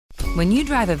When you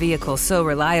drive a vehicle so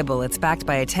reliable it's backed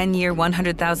by a 10-year,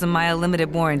 100,000-mile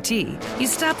limited warranty, you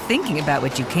stop thinking about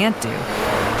what you can't do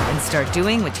and start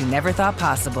doing what you never thought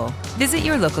possible. Visit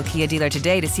your local Kia dealer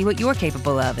today to see what you're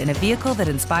capable of in a vehicle that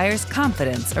inspires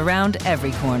confidence around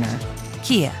every corner.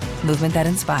 Kia, movement that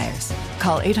inspires.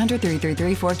 Call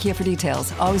 800-333-4KIA for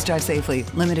details. Always drive safely.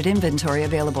 Limited inventory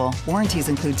available. Warranties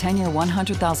include 10-year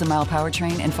 100,000-mile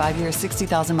powertrain and 5-year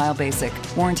 60,000-mile basic.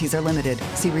 Warranties are limited.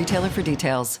 See retailer for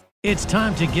details. It's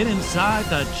time to get inside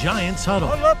the Giants huddle.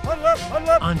 Huddle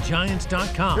up. On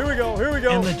Giants.com. Here we go.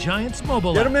 And the Giants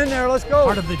mobile Get app. them in there, let's go.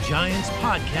 Part of the Giants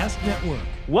Podcast Network.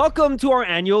 Welcome to our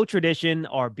annual tradition,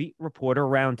 our Beat Reporter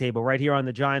Roundtable, right here on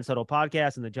the Giants Huddle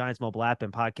Podcast and the Giants mobile app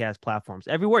and podcast platforms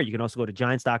everywhere. You can also go to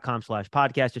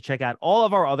giants.com/podcast to check out all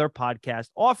of our other podcast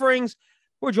offerings.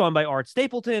 We're joined by Art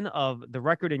Stapleton of The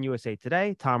Record and USA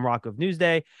Today, Tom Rock of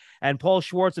Newsday, and Paul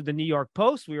Schwartz of the New York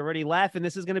Post. We already laughing.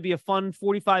 This is going to be a fun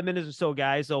 45 minutes or so,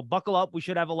 guys. So buckle up. We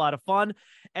should have a lot of fun.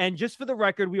 And just for the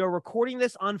record, we are recording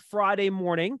this on Friday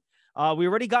morning. We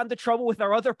already got into trouble with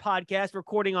our other podcast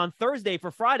recording on Thursday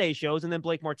for Friday shows, and then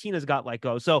Blake Martinez got let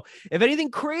go. So if anything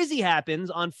crazy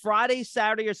happens on Friday,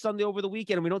 Saturday, or Sunday over the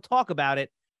weekend, and we don't talk about it,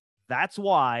 that's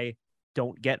why.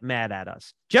 Don't get mad at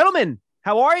us. Gentlemen,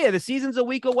 how are you? The season's a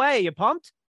week away. You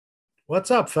pumped?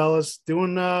 What's up, fellas?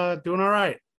 Doing all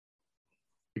right.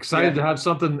 Excited to have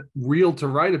something real to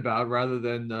write about rather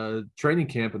than training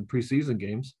camp and preseason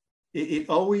games. It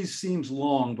always seems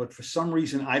long, but for some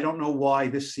reason, I don't know why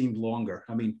this seemed longer.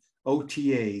 I mean,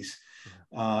 OTAs,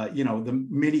 the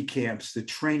mini camps, the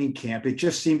training camp, it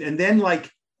just seemed, and then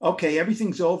okay,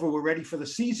 everything's over. We're ready for the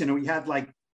season. And we had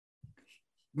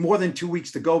more than 2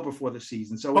 weeks to go before the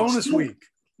season. So bonus week.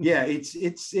 Yeah,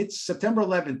 it's September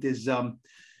 11th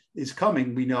is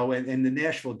coming, we know, and the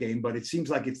Nashville game, but it seems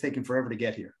like it's taken forever to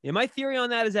get here. Yeah, my theory on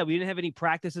that is that we didn't have any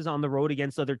practices on the road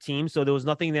against other teams, so there was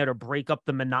nothing there to break up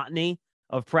the monotony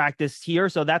of practice here.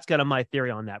 So that's kind of my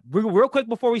theory on that. Real quick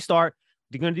before we start,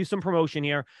 we're going to do some promotion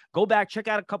here. Go back, check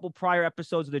out a couple prior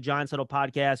episodes of the Giants Huddle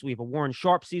Podcast. We have a Warren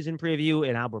Sharp season preview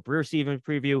and Albert Breer season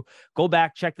preview. Go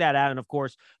back, check that out. And, of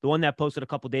course, the one that posted a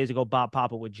couple days ago, Bob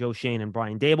Papa with Joe Shane and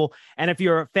Brian Dable. And if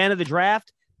you're a fan of the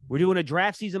draft, we're doing a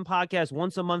draft season podcast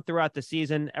once a month throughout the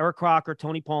season. Eric Crocker,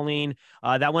 Tony Pauline,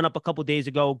 that went up a couple days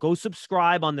ago. Go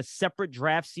subscribe on the separate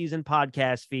draft season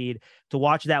podcast feed to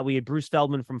watch that. We had Bruce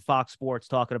Feldman from Fox Sports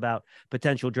talking about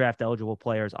potential draft eligible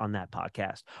players on that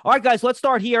podcast. All right, guys, let's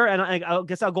start here. And I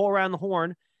guess I'll go around the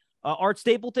horn. Art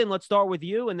Stapleton, let's start with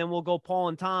you, and then we'll go Paul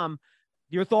and Tom.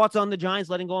 Your thoughts on the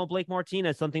Giants letting go of Blake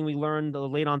Martinez, something we learned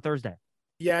late on Thursday.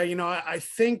 Yeah, I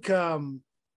think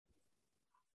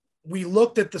we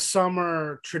looked at the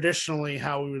summer traditionally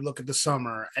how we would look at the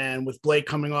summer, and with Blake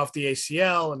coming off the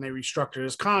ACL and they restructured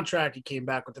his contract, he came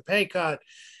back with the pay cut.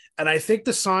 And I think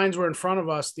the signs were in front of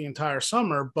us the entire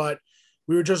summer, but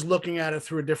we were just looking at it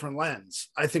through a different lens.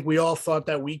 I think we all thought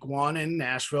that week one in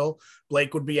Nashville,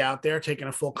 Blake would be out there taking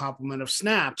a full complement of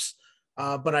snaps.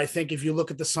 But I think if you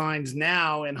look at the signs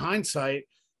now in hindsight,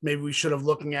 maybe we should have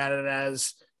looking at it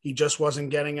as he just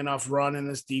wasn't getting enough run in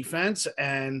this defense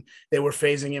and they were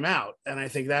phasing him out. And I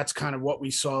think that's kind of what we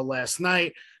saw last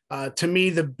night. To me,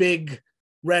 the big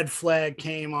red flag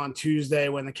came on Tuesday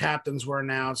when the captains were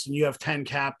announced, and you have 10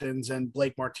 captains and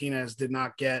Blake Martinez did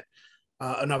not get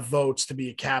enough votes to be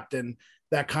a captain.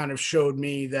 That kind of showed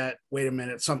me that, wait a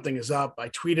minute, something is up. I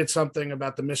tweeted something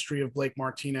about the mystery of Blake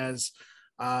Martinez,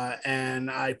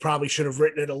 and I probably should have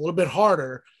written it a little bit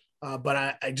harder.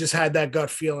 But I just had that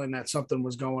gut feeling that something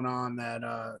was going on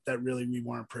that really we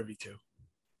weren't privy to.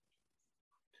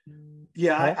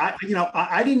 Yeah,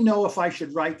 I didn't know if I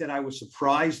should write that I was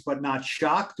surprised but not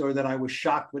shocked, or that I was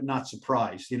shocked but not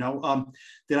surprised. Did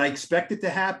I expect it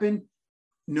to happen?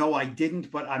 No, I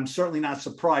didn't, but I'm certainly not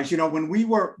surprised. When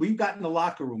we got in the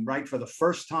locker room, right, for the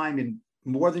first time in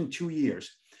more than 2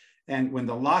 years, and when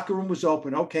the locker room was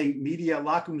open, okay, media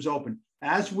locker room was open.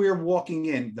 As we're walking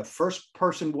in, the first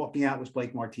person walking out was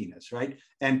Blake Martinez, right?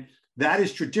 And that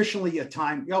is traditionally a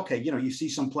time, okay, you see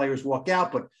some players walk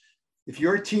out, but if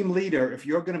you're a team leader, if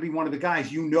you're going to be one of the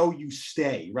guys, you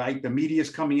stay, right? The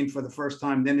media's coming in for the first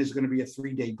time, then there's going to be a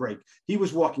 3-day break. He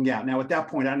was walking out. Now, at that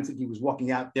point, I don't think he was walking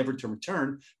out never to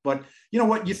return. But you know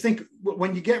what? You think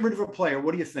when you get rid of a player,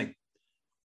 what do you think?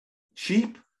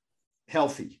 Cheap,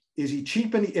 healthy. Is he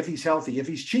cheap if he's healthy? If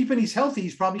he's cheap and he's healthy,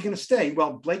 he's probably going to stay.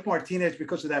 Well, Blake Martinez,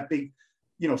 because of that big,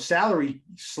 salary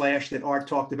slash that Art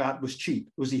talked about, was cheap.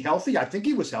 Was he healthy? I think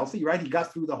he was healthy, right? He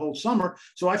got through the whole summer.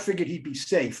 So I figured he'd be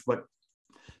safe. But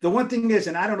the one thing is,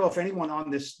 and I don't know if anyone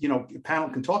on this, panel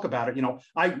can talk about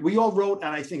it. We all wrote,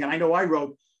 and I know I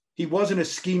wrote, he wasn't a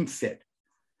scheme fit.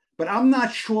 but I'm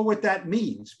not sure what that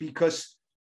means because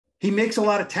he makes a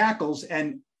lot of tackles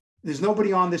and there's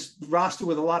nobody on this roster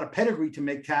with a lot of pedigree to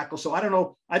make tackles. So I don't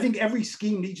know. I think every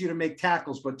scheme needs you to make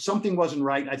tackles, but something wasn't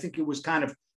right. I think it was kind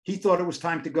of, he thought it was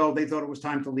time to go. They thought it was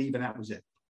time to leave, and that was it.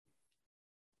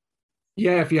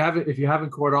 Yeah, if you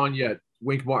haven't caught on yet,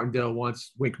 Wink Martindale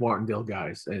wants Wink Martindale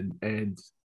guys, and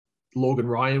Logan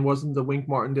Ryan wasn't the Wink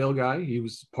Martindale guy. He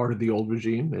was part of the old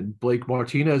regime, and Blake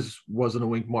Martinez wasn't a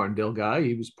Wink Martindale guy.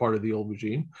 He was part of the old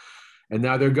regime, and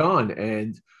now they're gone.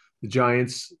 And the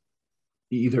Giants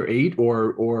either ate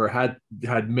or had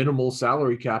minimal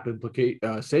salary cap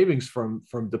savings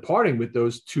from departing with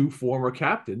those two former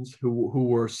captains who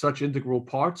were such integral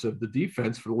parts of the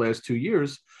defense for the last 2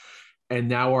 years, and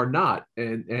now are not.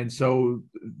 And so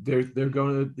he's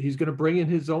going to bring in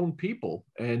his own people,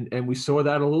 and we saw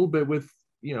that a little bit with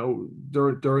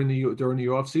during the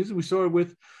off season. We saw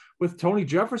it with Tony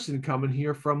Jefferson coming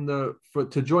here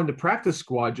to join the practice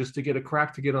squad just to get a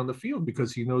crack to get on the field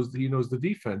because he knows the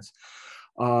defense.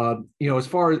 As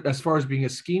far as being a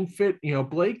scheme fit,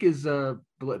 Blake's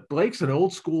an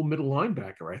old school middle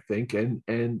linebacker, I think, and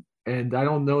I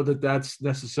don't know that that's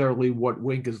necessarily what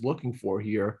Wink is looking for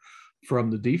here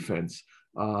from the defense.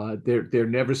 There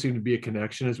never seemed to be a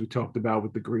connection, as we talked about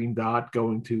with the green dot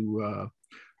going to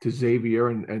Xavier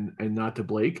and not to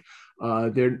Blake.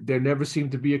 There never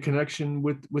seemed to be a connection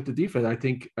with the defense. I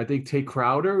think Tate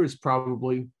Crowder is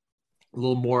probably a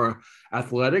little more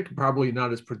athletic, probably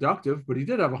not as productive, but he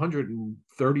did have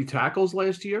 130 tackles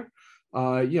last year.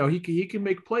 He can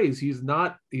make plays. He's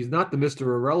not the Mr.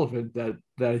 Irrelevant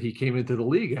that he came into the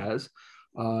league as.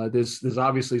 There's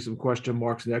obviously some question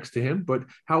marks next to him, but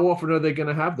how often are they going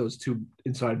to have those two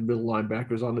inside middle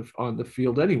linebackers on the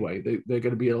field anyway? They're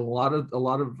going to be a lot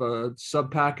of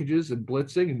sub packages and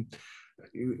blitzing, and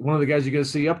one of the guys you're going to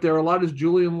see up there a lot is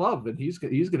Julian Love, and he's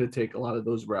going to take a lot of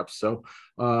those reps. So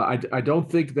I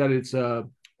don't think that it's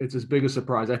as big a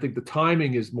surprise. I think the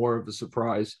timing is more of a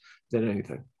surprise than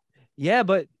anything. Yeah,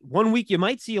 but 1 week you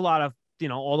might see a lot of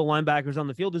all the linebackers on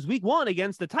the field is week 1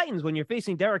 against the Titans when you're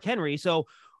facing Derrick Henry. So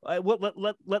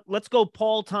let's go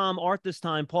Paul, Tom, Art this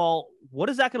time. Paul, what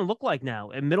is that going to look like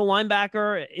now? A middle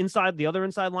linebacker inside the other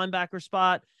inside linebacker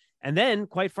spot. And then,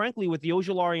 quite frankly, with the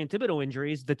Ojulari and Thibodeau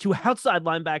injuries, the 2 outside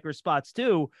linebacker spots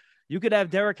too, you could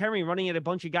have Derrick Henry running at a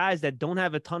bunch of guys that don't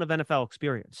have a ton of NFL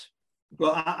experience.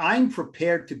 Well, I'm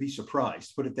prepared to be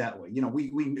surprised, put it that way.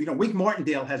 Wink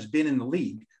Martindale has been in the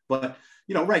league, but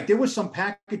right, there was some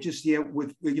packages here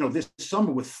with this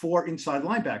summer with 4 inside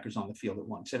linebackers on the field at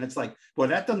once, and it's like, well,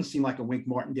 that doesn't seem like a Wink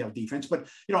Martindale defense. But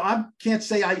I can't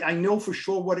say I know for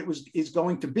sure what is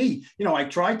going to be. I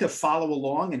tried to follow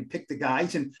along and pick the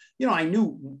guys, and I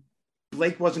knew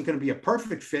Blake wasn't going to be a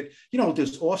perfect fit.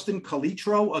 There's Austin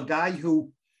Calitro, a guy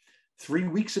who 3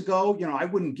 weeks ago, I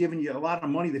wouldn't given you a lot of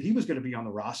money that he was going to be on the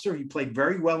roster. He played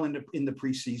very well in the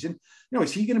preseason.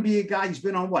 Is he going to be a guy who's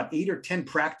been on 8 or 10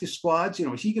 practice squads?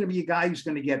 Is he going to be a guy who's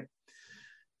going to get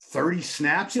 30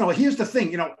 snaps? Here's the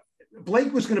thing,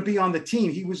 Blake was going to be on the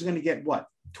team. He was going to get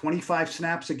 25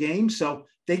 snaps a game. So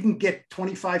they can get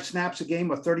 25 snaps a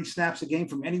game or 30 snaps a game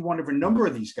from any one of a number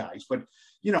of these guys. But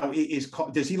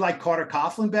does he like Carter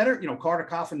Coughlin better? Carter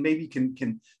Coughlin maybe can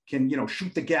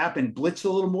shoot the gap and blitz a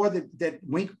little more that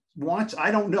Wink wants.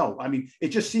 I don't know. I mean, it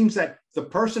just seems that the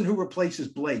person who replaces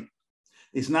Blake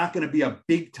is not going to be a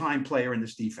big time player in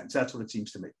this defense. That's what it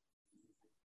seems to me.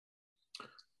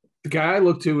 The guy I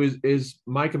look to is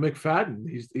Micah McFadden.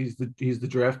 He's the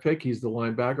draft pick. He's the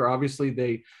linebacker. Obviously,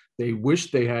 they wish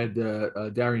they had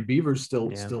Darian Beavers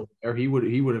still there. He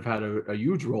would have had a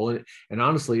huge role in it. And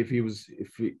honestly,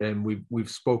 and we've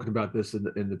spoken about this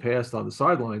in the past on the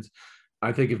sidelines,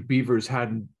 I think if Beavers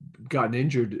hadn't gotten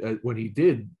injured when he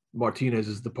did,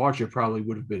 Martinez's departure probably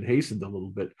would have been hastened a little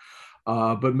bit.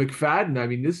 But McFadden, I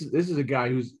mean, this is a guy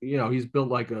who's he's built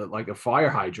like a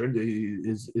fire hydrant.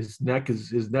 His neck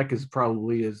is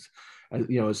probably as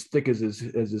thick as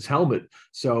his helmet.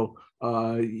 So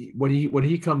when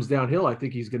he comes downhill, I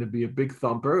think he's going to be a big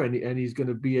thumper, and he's going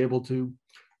to be able to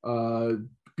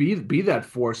be that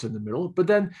force in the middle. But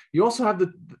then you also have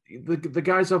the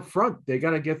guys up front. They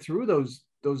got to get through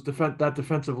that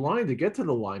defensive line to get to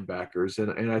the linebackers.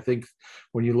 And I think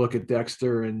when you look at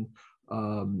Dexter and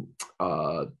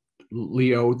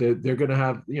Leo, they're going to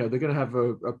have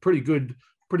a pretty good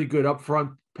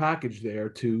upfront package there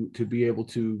to be able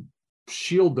to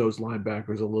shield those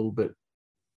linebackers a little bit.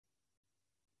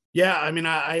 Yeah, I mean,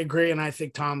 I agree, and I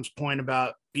think Tom's point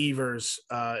about Beavers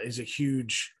is a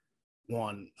huge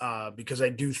one because I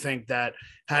do think that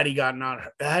had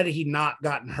he not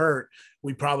gotten hurt,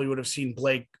 we probably would have seen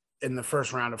Blake in the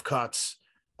first round of cuts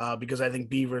because I think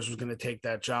Beavers was going to take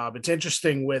that job. It's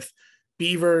interesting with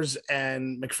Beavers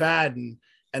and McFadden,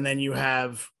 and then you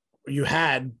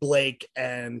had Blake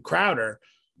and Crowder.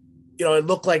 It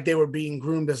looked like they were being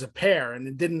groomed as a pair, and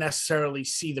it didn't necessarily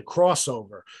see the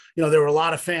crossover. There were a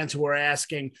lot of fans who were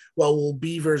asking, well, will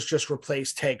Beavers just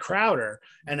replace Tay Crowder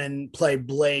and then play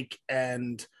Blake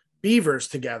and Beavers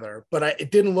together? But it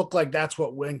didn't look like that's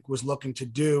what Wink was looking to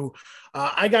do.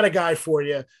 I got a guy for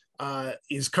you.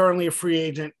 He's currently a free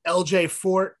agent. LJ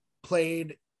Fort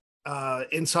played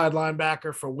inside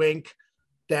linebacker for Wink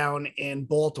down in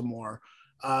Baltimore.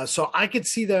 So I could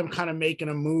see them kind of making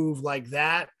a move like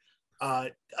that.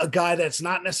 A guy that's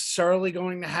not necessarily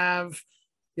going to have,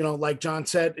 like John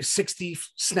said, 60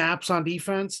 snaps on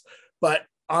defense, but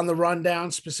on the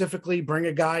rundown specifically, bring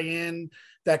a guy in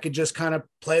that could just kind of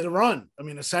play the run. I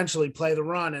mean, essentially play the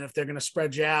run. And if they're going to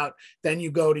spread you out, then you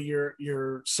go to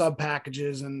your sub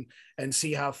packages and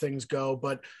see how things go.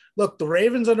 But look, the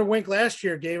Ravens under Wink last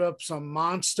year gave up some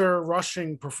monster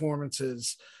rushing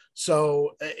performances.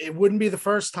 So it wouldn't be the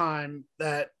first time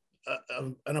that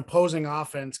an opposing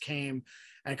offense came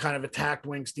and kind of attacked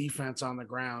Wink's defense on the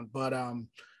ground. But,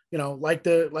 like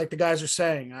the guys are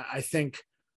saying, I think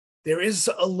there is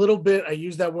a little bit, I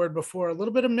used that word before, a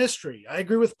little bit of mystery. I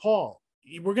agree with Paul.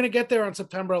 We're going to get there on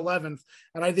September 11th.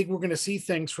 And I think we're going to see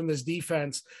things from this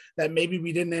defense that maybe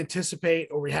we didn't anticipate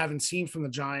or we haven't seen from the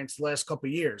Giants the last couple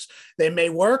of years. They may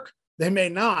work, they may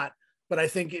not, but I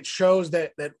think it shows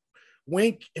that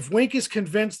Wink, if Wink is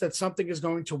convinced that something is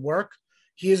going to work,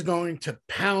 he is going to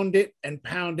pound it and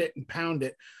pound it and pound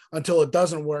it until it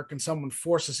doesn't work and someone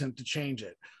forces him to change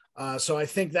it. So I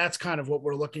think that's kind of what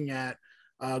we're looking at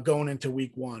going into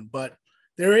week one. But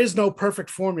there is no perfect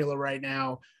formula right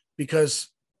now because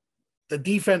the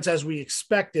defense, as we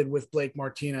expected with Blake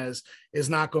Martinez, is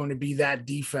not going to be that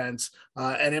defense.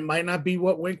 And it might not be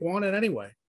what Wink wanted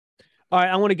anyway. All right,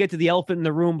 I want to get to the elephant in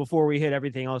the room before we hit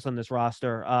everything else on this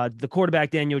roster. The quarterback,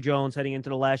 Daniel Jones, heading into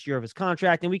the last year of his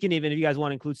contract. And we can even, if you guys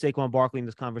want to include Saquon Barkley in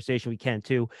this conversation, we can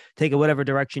too. Take it whatever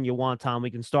direction you want, Tom.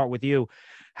 We can start with you.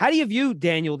 How do you view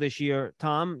Daniel this year,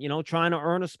 Tom? Trying to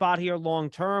earn a spot here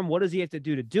long-term. What does he have to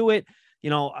do it?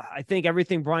 I think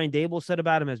everything Brian Daboll said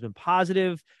about him has been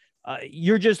positive.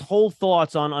 Your just whole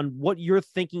thoughts on what you're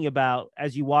thinking about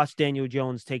as you watch Daniel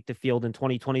Jones take the field in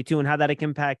 2022 and how that can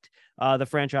impact the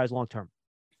franchise long-term.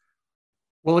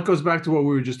 Well, it goes back to what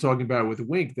we were just talking about with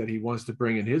Wink, that he wants to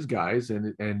bring in his guys,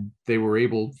 and they were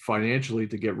able financially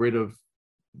to get rid of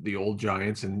the old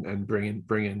Giants and bring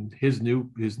in his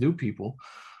new people.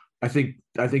 I think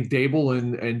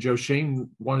Daboll and Joe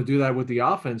Schoen want to do that with the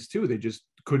offense too. They just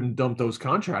couldn't dump those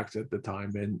contracts at the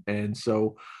time, and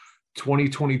so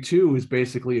 2022 is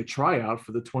basically a tryout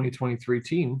for the 2023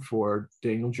 team for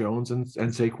Daniel Jones and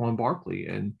Saquon Barkley.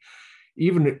 And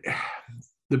even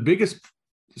the biggest,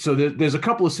 so there's a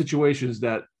couple of situations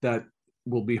that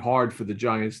will be hard for the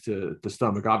Giants to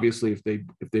stomach. Obviously, if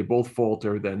they both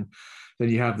falter, then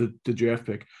you have the draft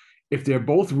pick. If they're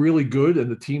both really good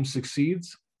and the team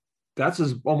succeeds, that's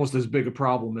almost as big a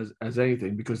problem as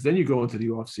anything, because then you go into the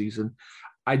offseason.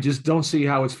 I just don't see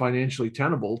how it's financially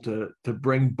tenable to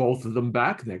bring both of them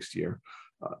back next year.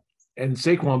 And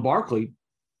Saquon Barkley,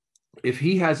 if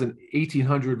he has an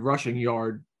 1,800 rushing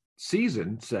yard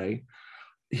season, say,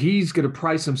 he's going to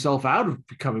price himself out of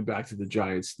coming back to the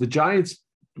Giants. The Giants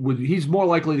he's more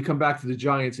likely to come back to the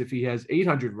Giants if he has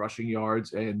 800 rushing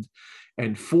yards and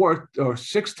 4 or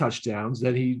 6 touchdowns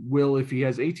than he will if he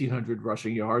has 1,800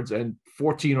 rushing yards and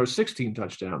 14 or 16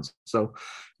 touchdowns. So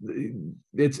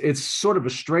it's sort of a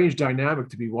strange dynamic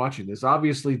to be watching this.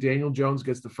 Obviously, Daniel Jones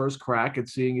gets the first crack at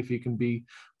seeing if he can be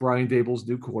Brian Daboll's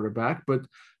new quarterback. But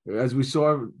as we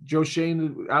saw Joe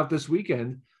Schoen out this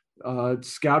weekend,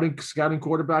 scouting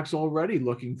quarterbacks already,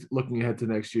 looking ahead to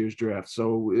next year's draft.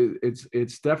 So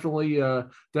it's definitely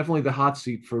the hot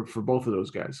seat for both of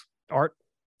those guys. Art,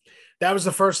 that was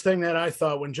the first thing that I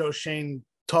thought when Joe Schoen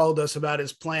told us about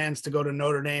his plans to go to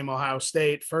Notre Dame, Ohio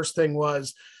State. First thing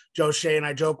was Joe Schoen.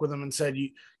 I joked with him and said, you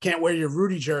can't wear your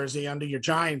Rudy jersey under your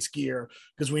Giants gear,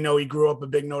 because we know he grew up a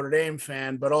big Notre Dame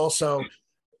fan. But also,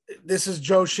 this is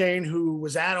Joe Schoen, who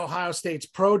was at Ohio State's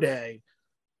pro day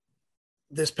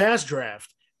this past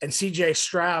draft, and CJ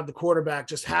Stroud, the quarterback,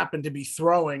 just happened to be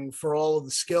throwing for all of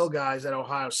the skill guys at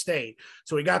Ohio State.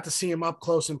 So we got to see him up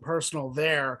close and personal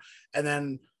there. And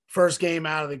then first game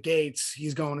out of the gates,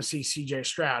 he's going to see CJ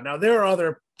Stroud. Now, there are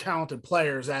other talented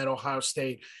players at Ohio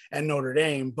State and Notre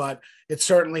Dame, but it's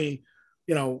certainly,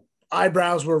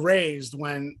 eyebrows were raised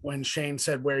when Shane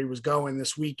said where he was going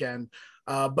this weekend.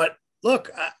 But look,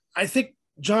 I think,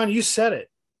 John, you said it.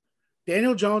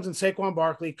 Daniel Jones and Saquon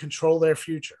Barkley control their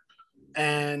future.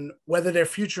 And whether their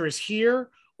future is here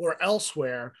or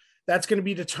elsewhere, that's going to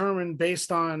be determined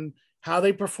based on how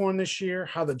they perform this year,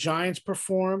 how the Giants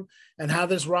perform, and how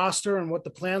this roster and what the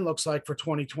plan looks like for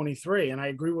 2023. And I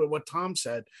agree with what Tom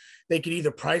said. They could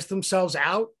either price themselves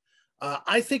out.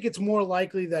 I think it's more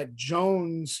likely that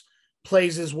Jones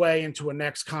plays his way into a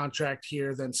next contract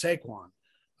here than Saquon.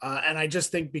 And I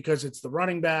just think because it's the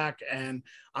running back, and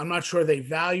I'm not sure they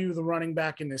value the running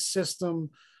back in this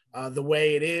system the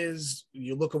way it is.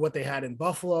 You look at what they had in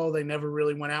Buffalo. They never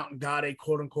really went out and got a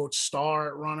quote-unquote star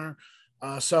at runner.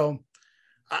 So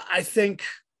I think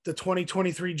the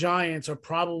 2023 Giants are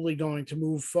probably going to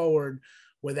move forward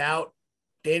without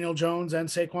Daniel Jones and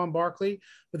Saquon Barkley,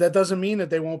 but that doesn't mean that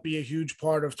they won't be a huge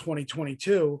part of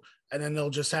 2022. And then they'll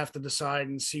just have to decide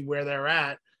and see where they're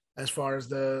at as far as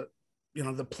the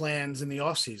plans in the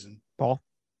offseason. Paul?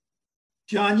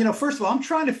 John, first of all, I'm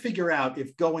trying to figure out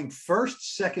if going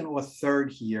first, second, or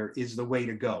third here is the way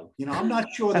to go. I'm not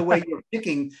sure the way you're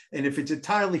picking and if it's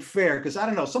entirely fair, because I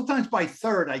don't know. Sometimes by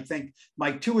third, I think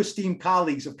my two esteemed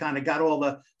colleagues have kind of got all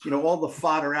the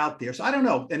fodder out there. So I don't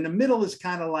know. And the middle is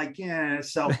kind of like,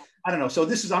 so I don't know. So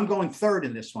I'm going third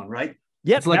in this one, right?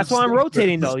 Yep, that's why I'm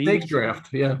rotating though. Snake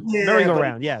draft,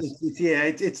 merry-go-round, yes.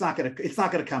 It's not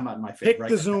gonna come out in my favor. Pick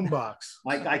the Zoom box.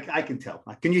 I can tell.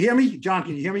 Can you hear me, John?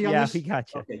 Can you hear me on this? Yeah, we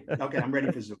got you. Okay, I'm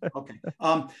ready for Zoom. Okay.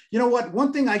 You know what?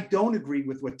 One thing I don't agree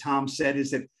with what Tom said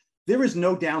is that there is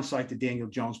no downside to Daniel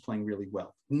Jones playing really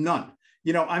well. None.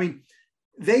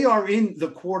 They are in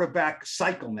the quarterback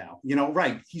cycle now.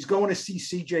 Right? He's going to see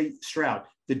C.J. Stroud.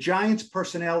 The Giants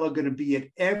personnel are going to be at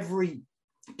every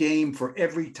game for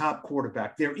every top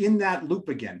quarterback. They're in that loop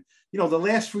again. The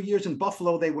last 3 years in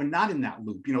Buffalo, they were not in that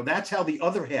loop. That's how the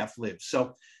other half lives.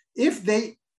 So if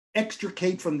they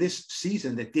extricate from this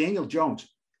season that Daniel Jones,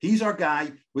 he's our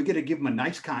guy, we're going to give him a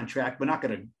nice contract. We're not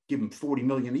going to give him $40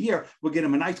 million a year. We'll get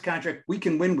him a nice contract. We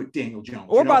can win with Daniel Jones.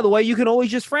 Or by the way, you can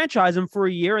always just franchise him for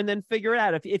a year and then figure it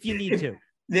out if you need to.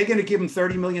 They're going to give him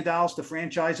 $30 million to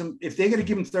franchise him. If they're going to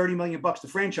give him $30 million to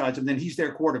franchise him, then he's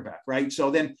their quarterback, right? So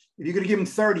then if you're going to give him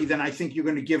 30, then I think you're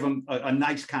going to give him a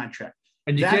nice contract.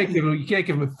 And you can't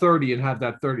give him a 30 and have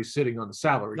that 30 sitting on the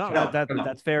salary. No,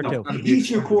 that's fair too.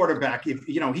 He's your quarterback.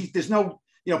 If there's no,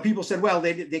 people said, well,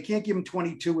 they can't give him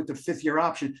 22 with the 5th year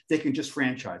option. They can just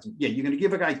franchise him. Yeah, you're going to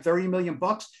give a guy $30 million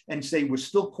and say, we're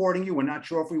still courting you. We're not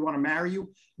sure if we want to marry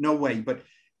you. No way. But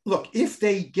look, if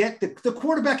they get the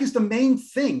quarterback is the main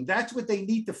thing. That's what they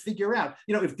need to figure out.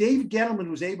 If David Gettleman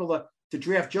was able to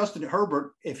draft Justin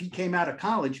Herbert, if he came out of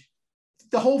college,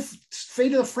 the whole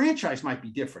fate of the franchise might be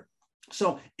different.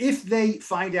 So if they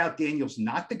find out Daniel's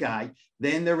not the guy,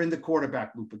 then they're in the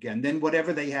quarterback loop again. Then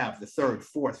whatever they have, the 3rd,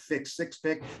 4th, 5th, 6th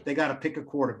pick, they got to pick a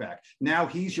quarterback. Now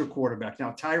he's your quarterback.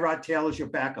 Now Tyrod Taylor's your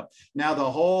backup. Now the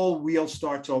whole wheel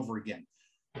starts over again.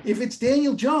 If it's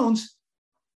Daniel Jones,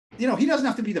 he doesn't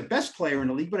have to be the best player in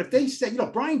the league, but if they say,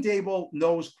 Brian Daboll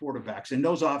knows quarterbacks and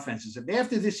knows offenses. If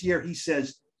after this year he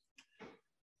says,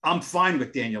 I'm fine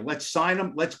with Daniel, let's sign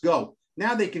him, let's go.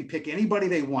 Now they can pick anybody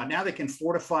they want. Now they can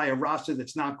fortify a roster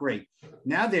that's not great.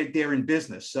 Now they're in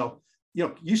business. So,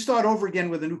 you start over again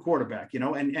with a new quarterback,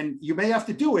 and you may have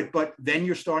to do it, but then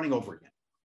you're starting over again.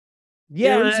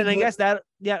 Yeah, and I guess go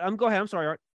ahead. I'm sorry,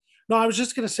 Art. No, I was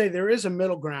just going to say there is a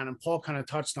middle ground, and Paul kind of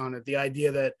touched on it, the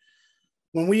idea that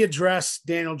when we address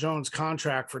Daniel Jones'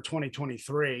 contract for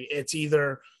 2023, it's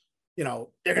either, they're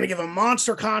going to give him a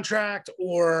monster contract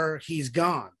or he's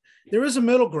gone. There is a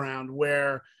middle ground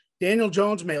where Daniel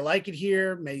Jones may like it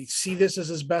here, may see this as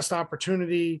his best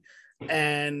opportunity,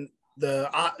 and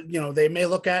they may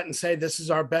look at it and say, this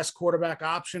is our best quarterback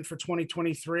option for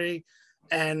 2023.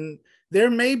 And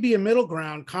there may be a middle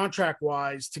ground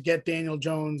contract-wise to get Daniel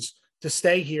Jones to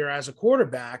stay here as a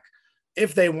quarterback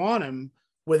if they want him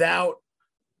without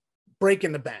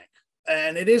breaking the bank.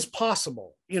 And it is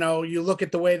possible. You look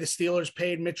at the way the Steelers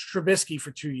paid Mitch Trubisky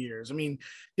for 2 years. I mean,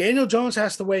 Daniel Jones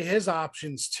has to weigh his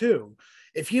options too.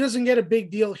 If he doesn't get a big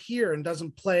deal here and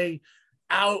doesn't play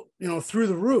out, through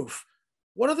the roof,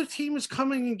 what other team is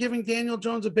coming and giving Daniel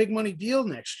Jones a big money deal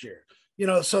next year?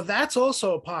 So that's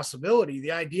also a possibility.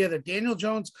 The idea that Daniel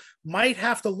Jones might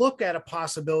have to look at a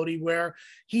possibility where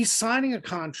he's signing a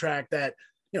contract that,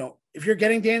 if you're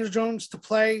getting Daniel Jones to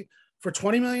play for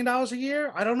 $20 million a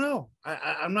year, I don't know.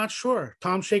 I'm not sure.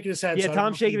 Tom's shaking his head. Yeah,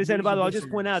 Tom's shaking his head. By the way, I'll just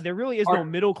point out there really is no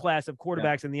middle class of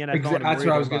quarterbacks in the NFL. That's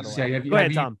what I was going to say. Go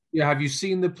ahead, Tom. Have you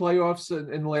seen the playoffs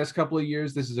in the last couple of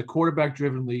years? This is a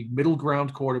quarterback-driven league. Middle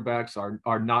ground quarterbacks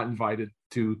are not invited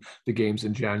to the games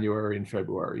in January and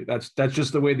February. That's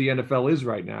just the way the NFL is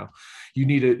right now. You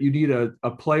need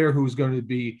a player who's going to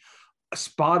be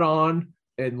spot on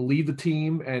lead the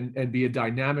team and be a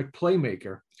dynamic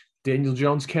playmaker. Daniel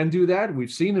Jones can do that.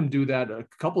 We've seen him do that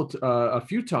a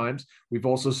few times. We've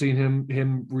also seen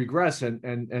him regress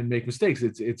and make mistakes.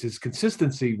 It's his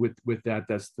consistency with that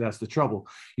that's the trouble.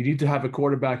 You need to have a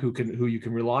quarterback who you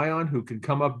can rely on, who can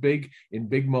come up big in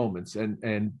big moments.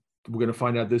 And we're going to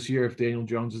find out this year if Daniel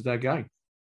Jones is that guy.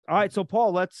 All right, so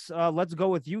Paul, let's go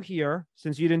with you here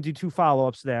since you didn't do 2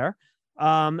 follow-ups there.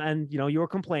 And you were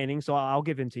complaining, so I'll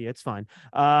give in to you. It's fine.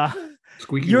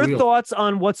 Your wheel. Thoughts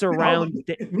on what's around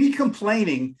me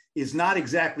complaining is not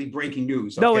exactly breaking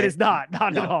news. Okay? No, it is not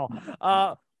at all.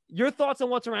 Your thoughts on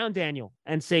what's around Daniel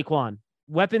and Saquon?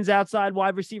 Weapons outside,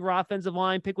 wide receiver, offensive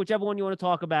line, pick whichever one you want to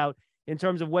talk about in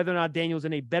terms of whether or not Daniel's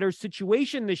in a better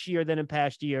situation this year than in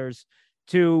past years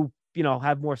to,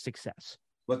 have more success.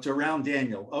 What's around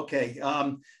Daniel? Okay.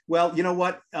 Well, you know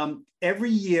what?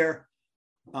 Every year,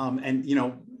 and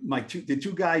the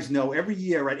two guys know every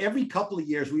year, right? Every couple of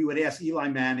years, we would ask Eli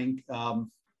Manning,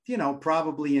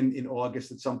 probably in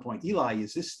August at some point, Eli,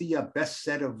 is this the best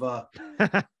set of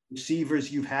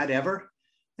receivers you've had ever?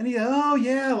 And he, oh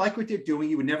yeah, I like what they're doing.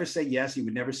 He would never say yes. He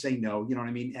would never say no. You know what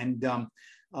I mean? And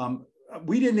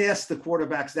we didn't ask the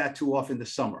quarterbacks that too often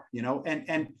this summer,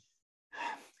 and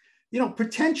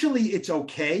potentially it's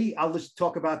okay. I'll just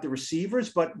talk about the receivers,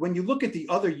 but when you look at the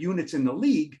other units in the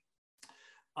league,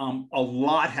 a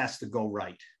lot has to go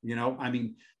right.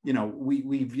 We've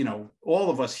all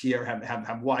of us here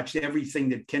have watched everything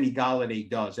that Kenny Golladay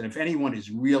does. And if anyone is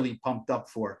really pumped up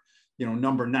for,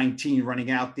 number 19 running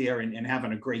out there and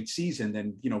having a great season,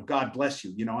 then, God bless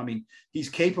you. He's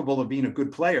capable of being a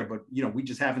good player, but, we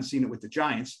just haven't seen it with the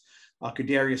Giants.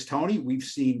 Kadarius Toney, we've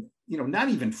seen, not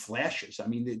even flashes. I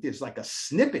mean, there's like a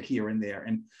snippet here and there.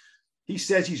 And he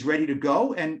says he's ready to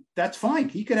go, and that's fine.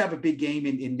 He could have a big game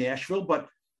in Nashville, but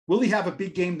will he have a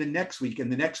big game the next week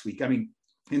and the next week? I mean,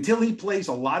 until he plays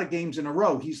a lot of games in a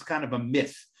row, he's kind of a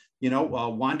myth.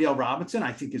 Wan'Dale Robinson,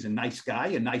 I think, is a nice guy,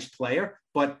 a nice player.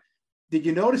 But did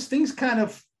you notice things kind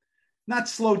of not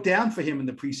slowed down for him in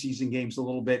the preseason games a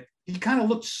little bit? He kind of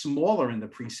looked smaller in the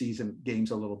preseason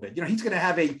games a little bit. He's going to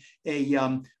have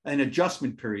an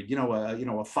adjustment period.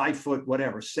 A 5 foot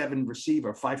whatever 7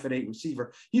 receiver, 5'8"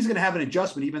 receiver. He's going to have an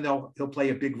adjustment, even though he'll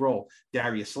play a big role.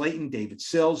 Darius Slayton, David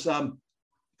Sills.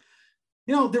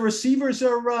 The receivers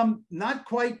are not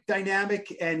quite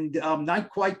dynamic and not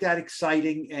quite that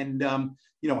exciting. And,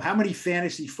 how many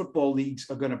fantasy football leagues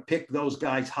are going to pick those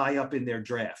guys high up in their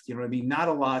draft? You know what I mean? Not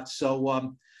a lot.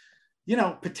 So,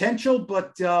 potential,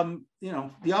 but, the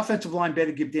offensive line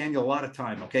better give Daniel a lot of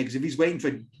time, okay? Because if he's waiting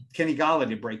for Kenny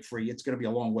Golladay to break free, it's going to be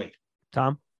a long wait.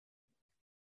 Tom?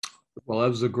 Well, that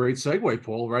was a great segue,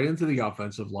 Paul, right into the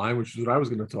offensive line, which is what I was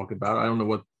going to talk about. I don't know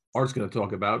what Art's going to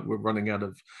talk about. We're running out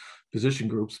of position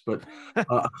groups, but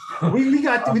we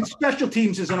got special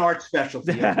teams is an Art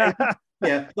specialty. Okay?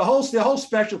 Yeah, the whole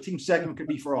special team segment could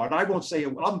be for Art. I won't say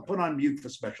it. I'm put on mute for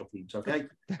special teams. Okay,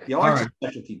 the Art's a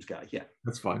special teams guy. Yeah,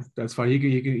 that's fine. That's fine.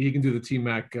 He can do the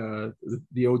T-Mac,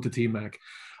 the ode to T-Mac.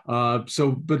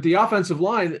 But the offensive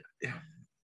line,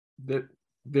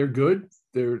 they're good.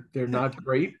 They're not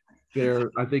great.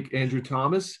 I think Andrew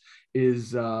Thomas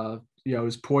is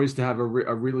is poised to have a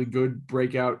really good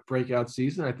breakout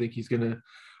season. I think he's going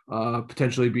to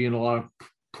potentially be in a lot of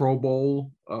Pro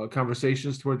Bowl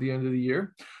conversations toward the end of the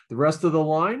year. The rest of the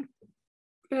line,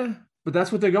 but that's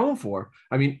what they're going for.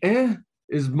 I mean,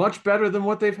 is much better than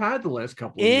what they've had the last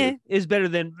couple of years. Is better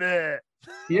than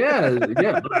yeah.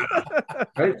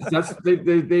 Right?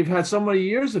 They've had so many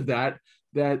years of that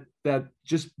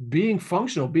just being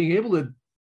functional, being able to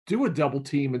do a double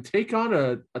team and take on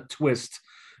a twist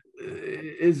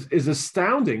is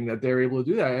astounding that they're able to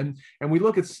do that. And we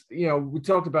look at, we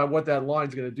talked about what that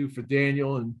line's going to do for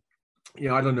Daniel, and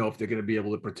I don't know if they're going to be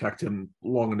able to protect him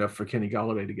long enough for Kenny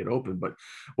Golladay to get open, but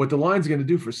what the line's going to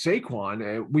do for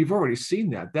Saquon, we've already seen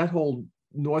that whole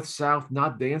north-south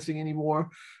not dancing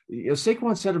anymore.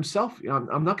 Saquon said himself,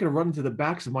 I'm not going to run into the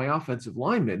backs of my offensive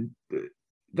linemen.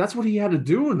 That's what he had to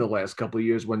do in the last couple of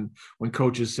years when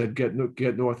coaches said get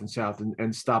north and south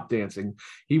and stop dancing.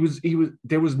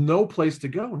 There was no place to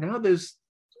go. Now there's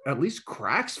at least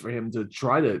cracks for him to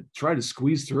try to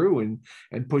squeeze through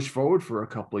and push forward for a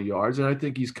couple of yards. And I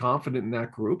think he's confident in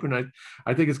that group. And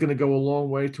I think it's going to go a long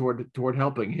way toward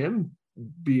helping him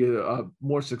be a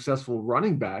more successful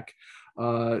running back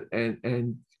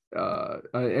and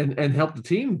help the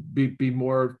team be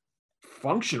more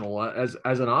functional as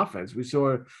an offense. We've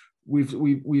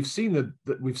seen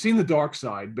the dark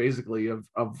side basically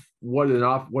of what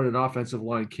an offensive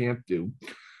line can't do.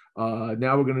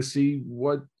 Now we're going to see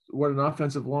what an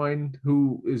offensive line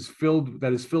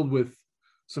that is filled with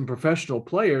some professional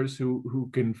players who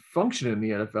can function in the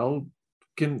NFL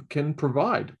can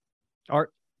provide.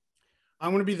 Art.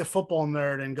 I'm going to be the football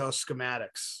nerd and go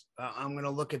schematics. I'm going to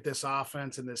look at this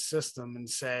offense and this system and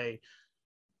say,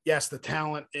 yes, the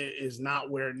talent is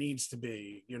not where it needs to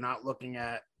be. You're not looking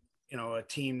at, a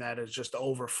team that is just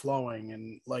overflowing.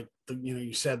 And like,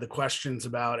 you said, the questions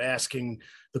about asking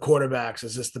the quarterbacks,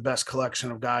 is this the best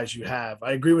collection of guys you have?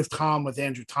 I agree with Tom with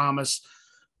Andrew Thomas.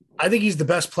 I think he's the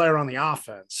best player on the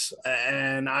offense.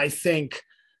 And I think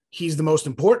he's the most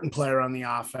important player on the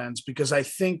offense, because I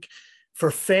think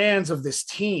for fans of this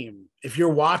team, if you're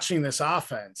watching this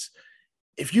offense,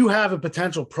 if you have a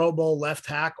potential Pro Bowl left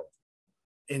tackle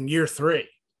in year 3,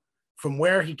 from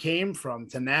where he came from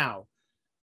to now,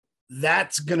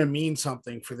 that's going to mean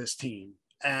something for this team.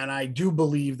 And I do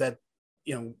believe that,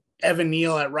 Evan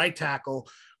Neal at right tackle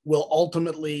will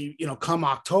ultimately, come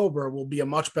October, will be a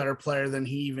much better player than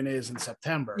he even is in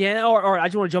September. Yeah, or I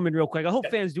just want to jump in real quick. I hope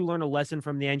fans do learn a lesson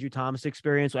from the Andrew Thomas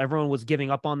experience. Everyone was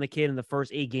giving up on the kid in the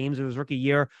first 8 games of his rookie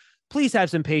year. Please have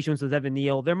some patience with Evan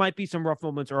Neal. There might be some rough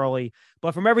moments early,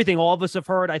 but from everything all of us have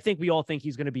heard, I think we all think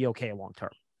he's going to be okay long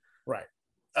term. Right.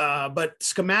 But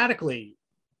schematically,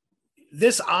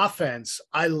 this offense,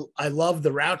 I love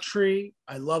the route tree.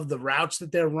 I love the routes that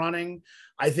they're running.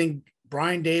 I think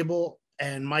Brian Daboll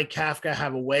and Mike Kafka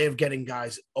have a way of getting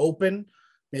guys open,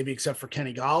 maybe except for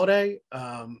Kenny Golladay.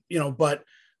 But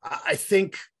I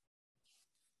think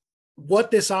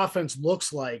what this offense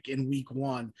looks like in week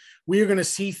 1, we are going to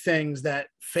see things that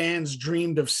fans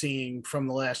dreamed of seeing from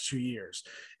the last 2 years.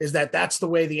 That's the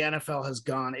way the NFL has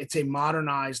gone. It's a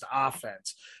modernized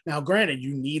offense. Now, granted,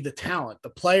 you need the talent. The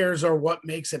players are what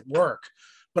makes it work.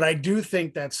 But I do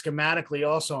think that schematically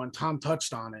also, and Tom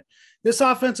touched on it, this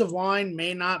offensive line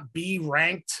may not be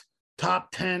ranked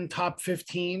top 10, top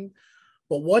 15,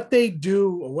 but what they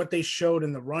do, or what they showed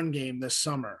in the run game this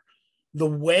summer, the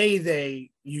way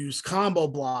they use combo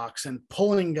blocks and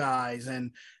pulling guys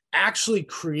and actually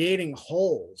creating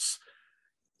holes,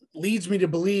 leads me to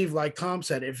believe, like Tom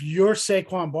said, if you're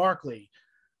Saquon Barkley,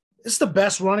 this is the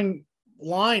best running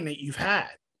line that you've had.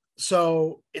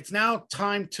 So it's now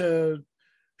time to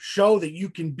show that you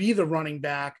can be the running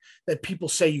back that people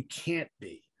say you can't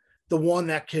be, the one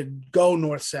that could go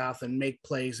north-south and make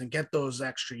plays and get those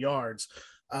extra yards.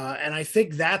 And I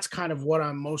think that's kind of what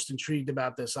I'm most intrigued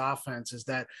about this offense, is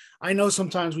that I know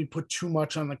sometimes we put too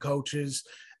much on the coaches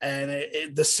and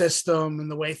the system and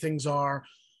the way things are,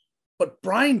 but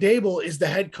Brian Daboll is the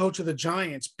head coach of the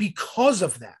Giants because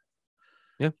of that.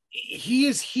 Yeah. He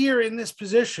is here in this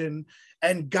position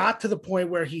and got to the point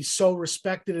where he's so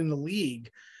respected in the league,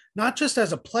 not just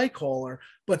as a play caller,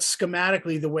 but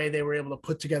schematically the way they were able to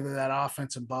put together that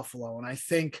offense in Buffalo. And I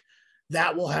think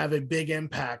that will have a big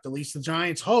impact. At least the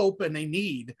Giants hope, and they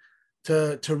need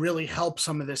to really help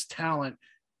some of this talent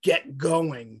get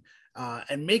going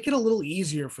and make it a little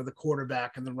easier for the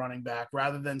quarterback and the running back,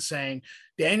 rather than saying,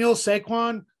 Daniel,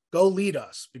 Saquon, go lead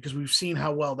us, because we've seen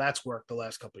how well that's worked the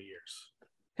last couple of years.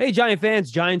 Hey, Giant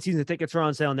fans, Giant season tickets are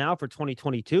on sale now for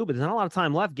 2022, but there's not a lot of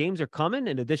time left. Games are coming.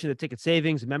 In addition to ticket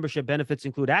savings, membership benefits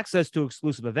include access to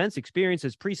exclusive events,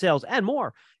 experiences, pre-sales, and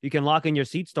more. You can lock in your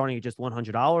seats starting at just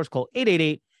 $100. Call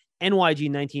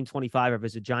 888-NYG-1925 or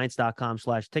visit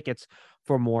giants.com/tickets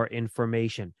for more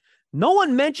information. No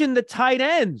one mentioned the tight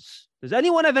ends. Does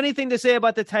anyone have anything to say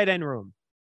about the tight end room?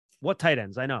 What tight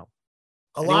ends? I know.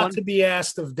 Lot to be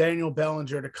asked of Daniel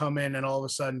Bellinger to come in and all of a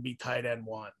sudden be tight end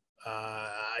 1.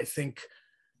 I think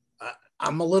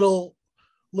I'm a little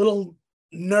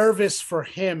nervous for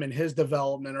him and his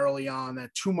development early on,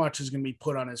 that too much is going to be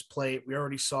put on his plate. We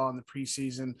already saw in the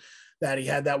preseason that he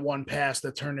had that one pass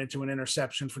that turned into an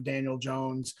interception for Daniel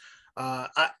Jones.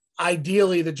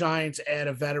 Ideally, the Giants add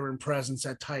a veteran presence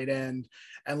at tight end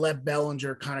and let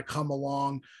Bellinger kind of come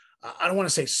along. I don't want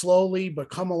to say slowly,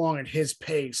 but come along at his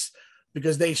pace,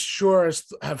 because they sure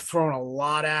have thrown a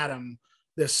lot at him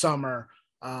this summer.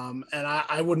 And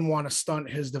I wouldn't want to stunt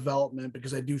his development,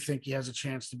 because I do think he has a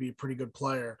chance to be a pretty good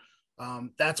player.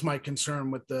 That's my concern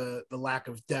with the lack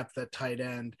of depth at tight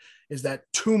end, is that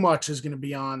too much is going to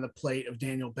be on the plate of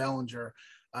Daniel Bellinger.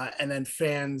 And then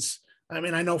fans,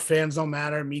 I know fans don't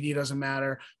matter, media doesn't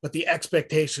matter, but the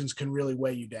expectations can really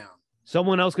weigh you down.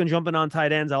 Someone else can jump in on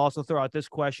tight ends. I'll also throw out this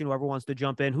question, whoever wants to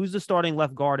jump in. Who's the starting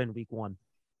left guard in week 1?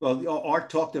 Well,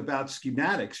 Art talked about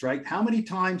schematics, right? How many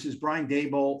times is Brian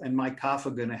Daboll and Mike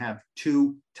Kafka going to have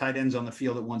 2 tight ends on the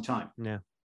field at one time? Yeah,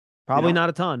 probably not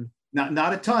a ton.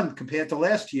 Not a ton compared to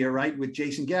last year, right? With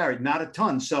Jason Garrett, not a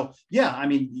ton. So, yeah,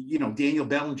 Daniel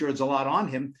Bellinger is a lot on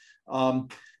him.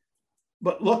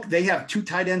 But look, they have 2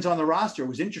 tight ends on the roster. It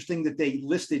was interesting that they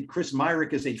listed Chris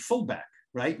Myrick as a fullback,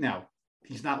 right? Now,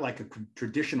 he's not like a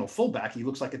traditional fullback. He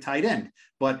looks like a tight end,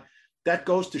 but that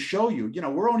goes to show you,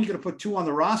 we're only going to put 2 on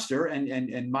the roster,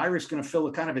 and Myrick's going to fill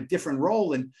a kind of a different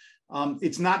role. And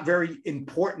it's not very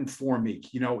important for me,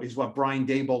 is what Brian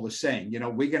Daboll is saying.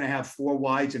 We're going to have 4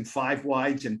 wides and 5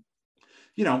 wides. And,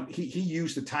 he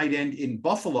used the tight end in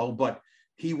Buffalo, but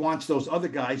he wants those other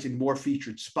guys in more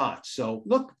featured spots. So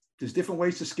look, there's different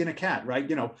ways to skin a cat, right?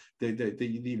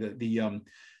 The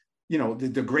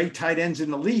great tight ends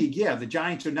in the league. Yeah, the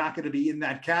Giants are not going to be in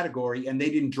that category, and they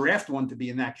didn't draft one to be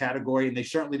in that category, and they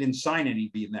certainly didn't sign any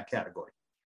to be in that category.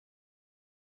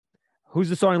 Who's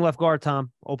the starting left guard,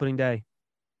 Tom, opening day?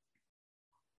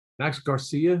 Max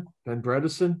Garcia, Ben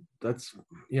Bredesen. That's,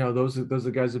 those are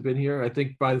the guys that have been here. I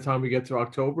think by the time we get to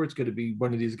October, it's going to be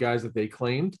one of these guys that they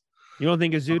claimed. You don't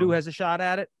think Ezeudu has a shot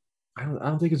at it? I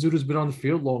don't think Ezeudu's been on the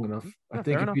field long enough. Yeah, I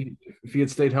think if he had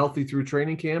stayed healthy through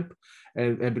training camp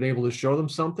and been able to show them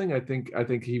something, I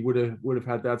think he would have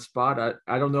had that spot.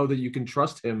 I don't know that you can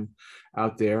trust him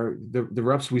out there. The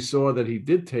reps we saw that he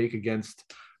did take against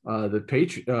who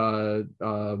did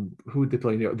they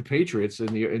play? The Patriots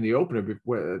in the opener,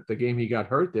 the game he got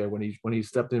hurt there when he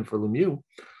stepped in for Lemieux.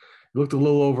 Looked a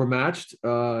little overmatched.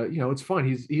 It's fine.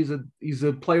 He's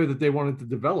a player that they wanted to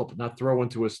develop, not throw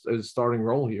into a starting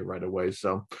role here right away.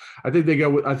 So I think they go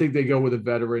with a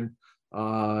veteran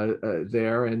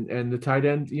there, and the tight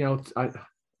end.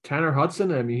 Tanner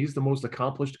Hudson. I mean, he's the most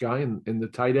accomplished guy in the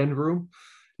tight end room.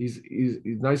 He's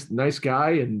nice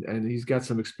guy, and he's got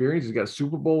some experience. He's got a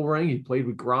Super Bowl ring. He played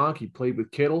with Gronk. He played with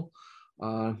Kittle.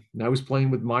 Now he's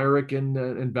playing with Myrick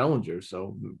and Bellinger.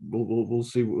 So we'll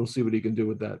see what he can do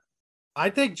with that. I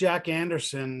think Jack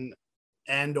Anderson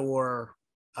or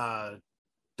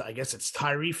I guess it's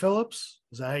Tyree Phillips.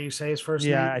 Is that how you say his first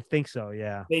name? Yeah, I think so.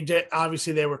 Yeah. They did.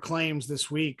 Obviously, there were claims this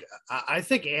week. I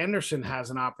think Anderson has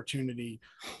an opportunity.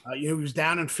 He was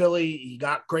down in Philly. He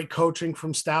got great coaching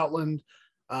from Stoutland,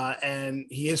 and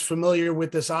he is familiar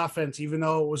with this offense, even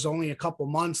though it was only a couple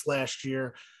months last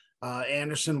year.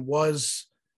 Anderson was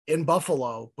in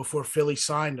Buffalo before Philly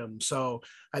signed him. So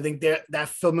I think that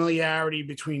familiarity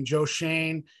between Joe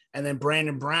Shane and then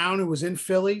Brandon Brown, who was in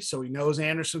Philly, so he knows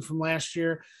Anderson from last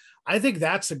year. I think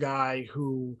that's a guy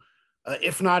who,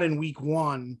 if not in week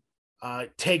 1,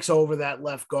 takes over that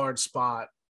left guard spot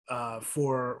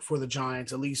for the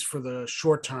Giants, at least for the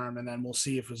short term. And then we'll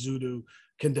see if Ezeudu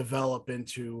can develop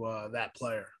into that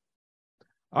player.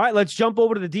 All right, let's jump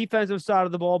over to the defensive side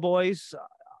of the ball, boys.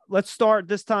 Let's start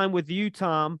this time with you,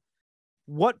 Tom.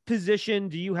 What position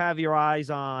do you have your eyes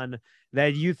on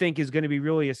that you think is going to be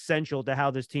really essential to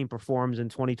how this team performs in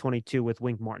 2022 with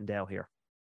Wink Martindale here?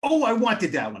 Oh, I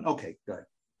wanted that one. Okay, good.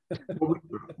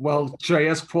 Well, should I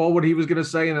ask Paul what he was going to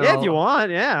say? Yeah, if you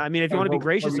want. Yeah. I mean, if you want to be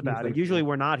gracious about it. Usually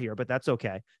we're not here, but that's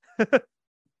okay.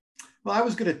 Well, I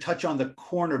was going to touch on the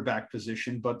cornerback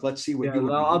position, but let's see what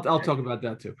I'll talk about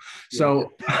that too.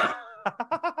 So,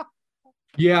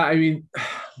 yeah, I mean,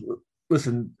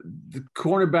 listen, the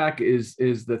cornerback is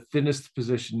the thinnest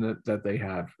position that they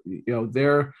have.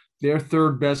 Their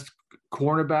third best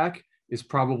cornerback is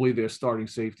probably their starting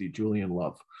safety, Julian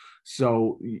Love.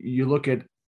 So you look at,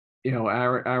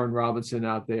 Aaron Robinson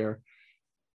out there.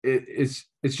 It's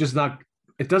just not.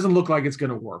 It doesn't look like it's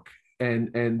going to work,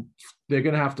 and they're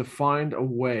going to have to find a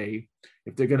way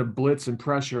if they're going to blitz and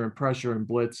pressure and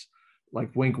blitz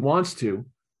like Wink wants to.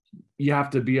 You have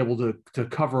to be able to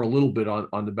cover a little bit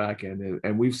on the back end,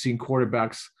 and we've seen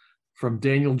quarterbacks from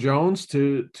Daniel Jones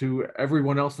to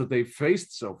everyone else that they've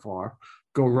faced so far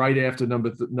go right after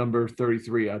number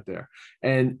 33 out there,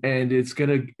 and it's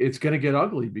gonna get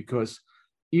ugly because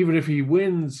even if he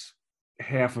wins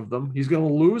half of them, he's going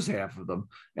to lose half of them,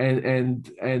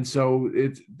 and so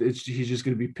he's just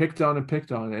going to be picked on,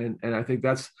 and I think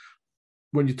that's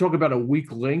when you talk about a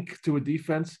weak link to a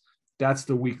defense. That's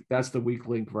the weak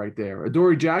link right there.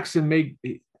 Adoree Jackson may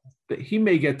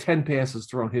get 10 passes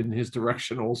thrown in his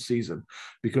direction all season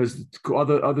because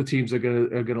other teams are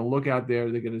gonna look out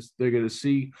there. They're gonna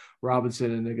see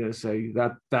Robinson and they're gonna say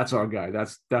that's our guy.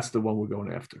 That's the one we're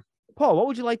going after. Paul, what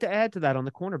would you like to add to that on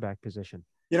the cornerback position?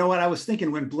 You know what I was thinking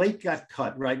when Blake got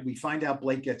cut, right? We find out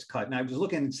Blake gets cut, and I was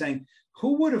looking and saying,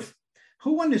 who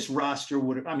on this roster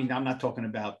would have, I mean, I'm not talking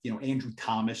about, Andrew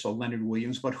Thomas or Leonard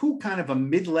Williams, but who kind of a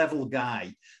mid-level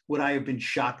guy would I have been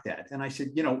shocked at? And I said,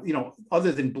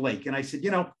 other than Blake. And I said,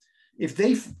 if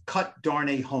they cut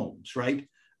Darnay Holmes, right,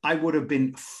 I would have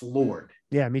been floored.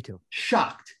 Yeah, me too.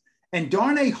 Shocked. And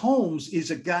Darnay Holmes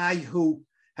is a guy who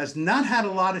has not had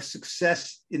a lot of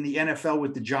success in the NFL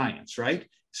with the Giants, right,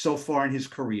 so far in his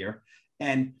career.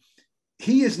 And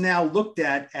he is now looked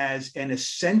at as an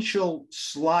essential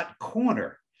slot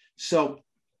corner. So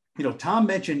Tom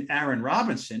mentioned Aaron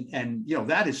Robinson, and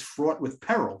that is fraught with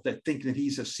peril. That think that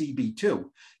he's a CB2.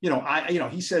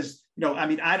 He says,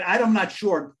 I'm not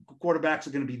sure quarterbacks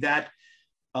are going to be that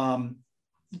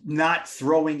not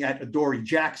throwing at Adoree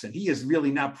Jackson. He has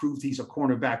really not proved he's a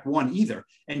cornerback one either.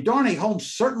 And Darnay Holmes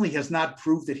certainly has not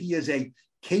proved that he is a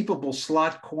capable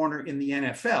slot corner in the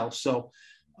NFL. So,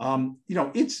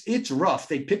 it's rough.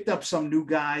 They picked up some new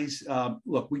guys.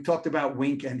 Look, we talked about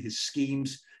Wink and his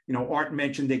schemes. Art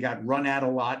mentioned they got run out a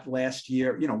lot last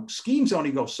year. Schemes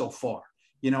only go so far.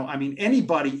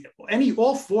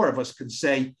 All four of us can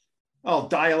say, "Oh,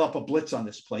 dial up a blitz on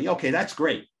this play." Okay, that's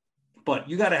great. But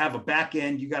you got to have a back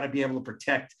end. You got to be able to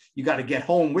protect. You got to get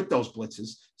home with those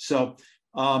blitzes. So,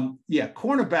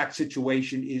 cornerback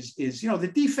situation is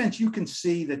the defense. You can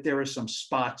see that there are some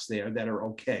spots there that are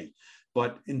okay,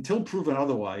 but until proven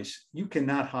otherwise, you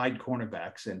cannot hide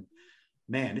cornerbacks. And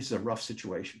man, this is a rough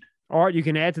situation. Or you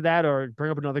can add to that or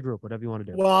bring up another group, whatever you want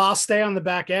to do. Well, I'll stay on the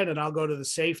back end and I'll go to the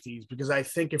safeties, because I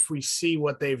think if we see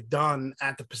what they've done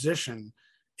at the position,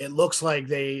 it looks like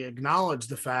they acknowledge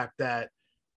the fact that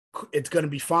it's going to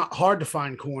be hard to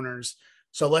find corners.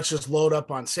 So let's just load up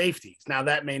on safeties. Now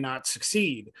that may not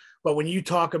succeed, but when you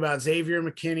talk about Xavier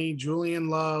McKinney, Julian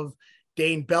Love,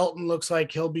 Dane Belton looks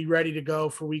like he'll be ready to go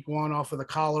for week 1 off of the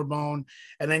collarbone.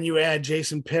 And then you add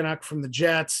Jason Pinnock from the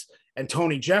Jets and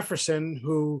Tony Jefferson,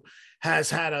 who has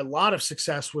had a lot of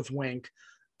success with Wink.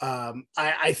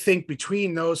 I think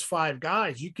between those 5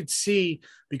 guys, you could see,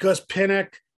 because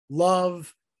Pinnock,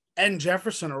 Love, and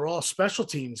Jefferson are all special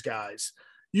teams guys,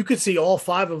 you could see all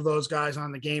 5 of those guys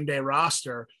on the game day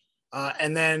roster.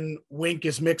 And then Wink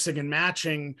is mixing and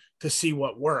matching to see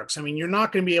what works. I mean, you're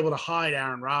not going to be able to hide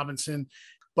Aaron Robinson,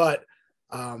 but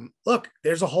look,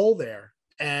 there's a hole there.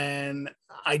 And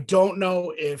I don't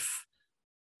know if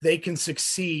they can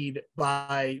succeed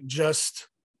by just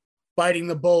biting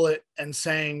the bullet and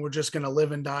saying, we're just going to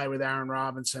live and die with Aaron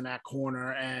Robinson at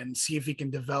corner and see if he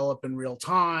can develop in real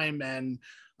time and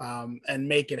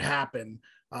make it happen.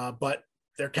 But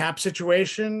their cap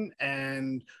situation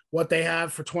and what they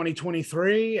have for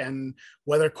 2023, and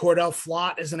whether Cordell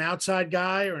Flott is an outside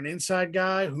guy or an inside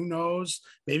guy, who knows?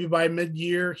 Maybe by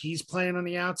mid-year he's playing on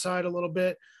the outside a little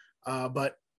bit.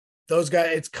 But those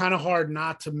guys, it's kind of hard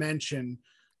not to mention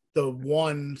the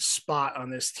one spot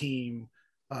on this team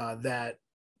that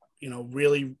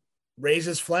really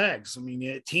raises flags. I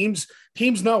mean, teams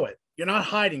know it. You're not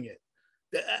hiding it.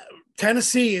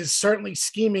 Tennessee is certainly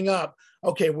scheming up.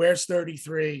 Okay, where's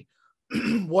 33?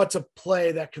 What's a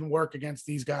play that can work against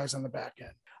these guys on the back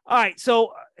end? All right,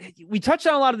 so we touched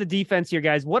on a lot of the defense here,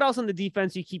 guys. What else on the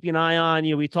defense you keep an eye on?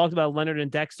 We talked about Leonard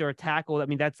and Dexter, a tackle. I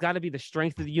mean, that's got to be the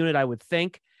strength of the unit, I would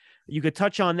think. You could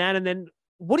touch on that. And then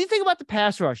what do you think about the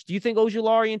pass rush? Do you think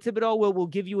Ojulari and Thibodeau will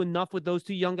give you enough with those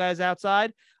 2 young guys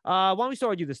outside? Why don't we start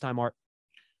with you this time, Art?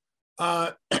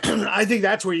 I think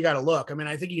that's where you got to look. I mean,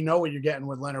 I think you know what you're getting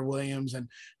with Leonard Williams and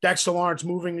Dexter Lawrence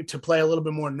moving to play a little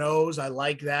bit more nose. I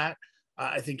like that.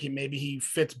 I think he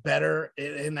fits better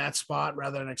in that spot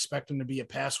rather than expect him to be a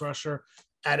pass rusher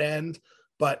at end.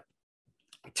 But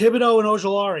Thibodeau and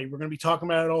Ojulari, we're going to be talking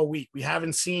about it all week. We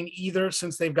haven't seen either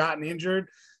since they've gotten injured.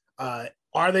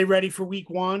 Are they ready for week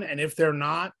 1? And if they're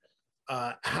not,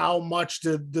 how much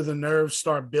do the nerves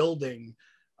start building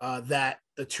that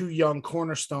the 2 young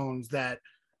cornerstones that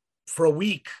for a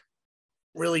week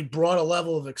really brought a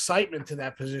level of excitement to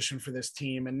that position for this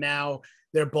team, and now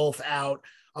they're both out.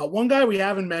 One guy we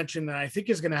haven't mentioned that I think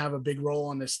is going to have a big role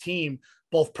on this team,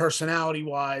 both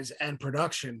personality-wise and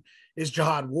production, is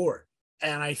Jihad Ward.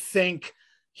 And I think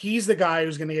he's the guy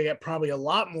who's going to get probably a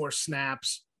lot more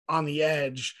snaps on the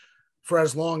edge for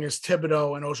as long as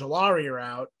Thibodeau and Ojulari are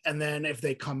out. And then if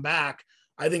they come back,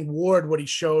 I think Ward, what he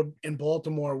showed in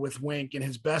Baltimore with Wink in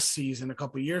his best season a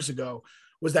couple of years ago,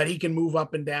 was that he can move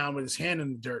up and down with his hand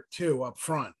in the dirt too, up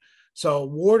front. So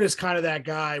Ward is kind of that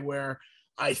guy where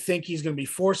I think he's going to be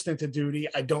forced into duty.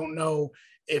 I don't know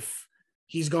if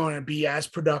he's going to be as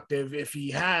productive if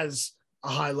he has a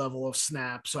high level of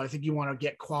snaps. So I think you want to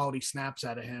get quality snaps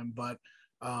out of him. But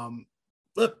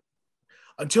look,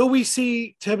 until we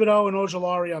see Thibodeau and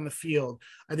Ojulari on the field,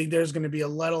 I think there's going to be a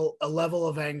level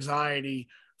of anxiety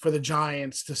for the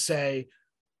Giants to say,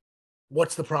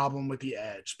 what's the problem with the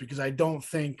edge? Because I don't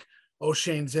think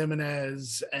O'Shane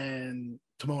Ximenez and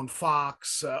Timon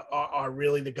Fox are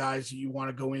really the guys that you want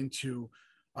to go into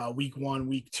week 1,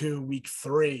 week 2, week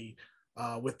 3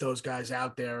 with those guys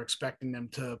out there, expecting them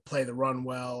to play the run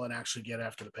well and actually get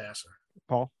after the passer.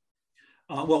 Paul?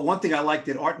 Well, one thing I like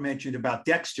that Art mentioned about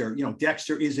Dexter,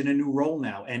 Dexter is in a new role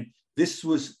now. And this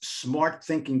was smart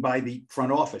thinking by the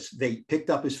front office. They picked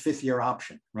up his 5th-year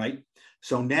option, right?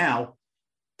 So now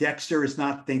Dexter is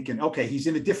not thinking, okay, he's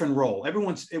in a different role.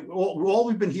 All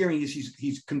we've been hearing is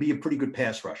he's can be a pretty good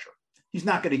pass rusher. He's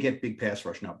not going to get big pass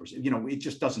rush numbers. It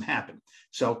just doesn't happen.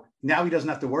 So now he doesn't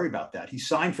have to worry about that. He's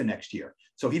signed for next year.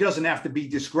 So he doesn't have to be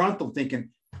disgruntled thinking,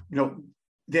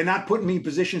 they're not putting me in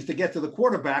positions to get to the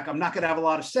quarterback. I'm not going to have a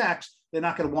lot of sacks. They're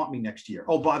not going to want me next year.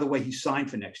 Oh, by the way, he's signed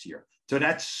for next year. So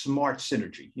that's smart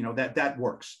synergy. That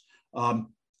works.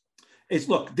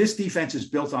 Look, this defense is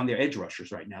built on their edge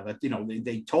rushers right now. That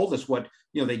they told us what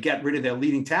they get rid of their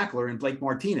leading tackler in Blake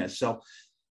Martinez. So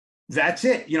that's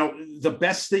it. The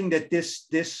best thing that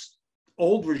this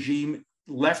old regime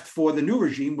left for the new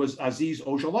regime was Azeez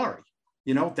Ojulari.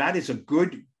 That is a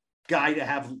good guy to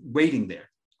have waiting there.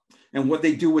 And what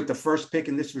they do with the first pick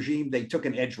in this regime, they took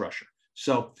an edge rusher.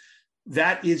 So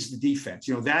that is the defense.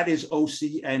 That is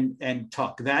OC and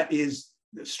Tuck. That is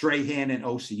Strahan and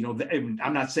OC.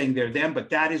 I'm not saying they're them, but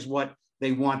that is what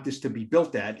they want this to be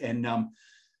built at. And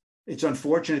it's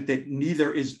unfortunate that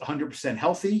neither is 100%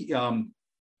 healthy.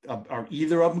 Are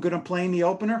either of them going to play in the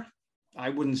opener? I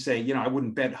wouldn't say, I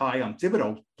wouldn't bet high on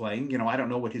Thibodeau playing. I don't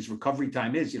know what his recovery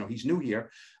time is. He's new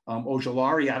here.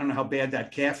 Ojulari, I don't know how bad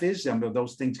that calf is.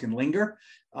 Those things can linger.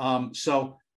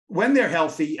 So when they're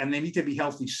healthy, and they need to be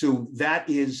healthy soon, that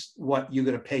is what you're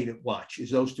going to pay to watch,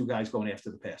 is those two guys going after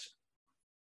the passer.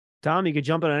 Tom, you could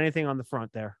jump on anything on the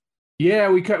front there. Yeah,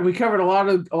 we covered a lot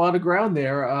of ground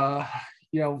there.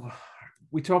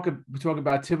 We talk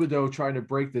about Thibodeau trying to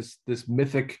break this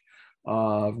mythic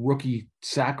rookie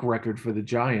sack record for the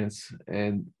Giants,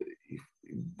 and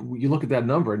you look at that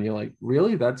number and you're like,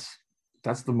 really?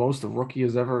 That's the most a rookie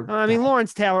has ever.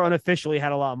 Lawrence Taylor unofficially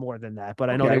had a lot more than that, but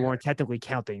I know they weren't technically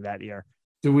counting that year.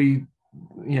 Do we,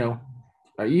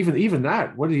 even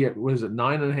that? What did he? What is it?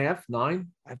 9.5, 9?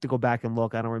 I have to go back and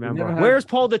look. I don't remember. Where's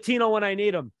Paul Dottino when I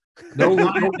need him? No,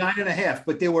 9.5.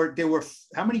 But there were.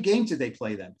 How many games did they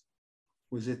play then?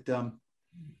 Was it?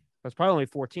 That's probably only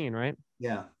 14, right?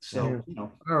 Yeah. So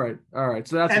All right.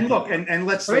 So that's and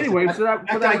let's. So anyway, that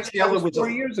guy Taylor was 4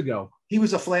 years ago. He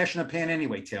was a flash in a pan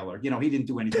anyway. Taylor, he didn't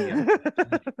do anything.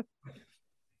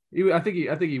 I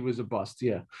think he was a bust.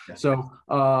 Yeah. So,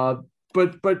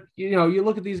 but you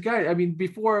look at these guys.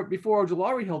 Before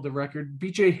Ojulari held the record,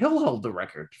 BJ Hill held the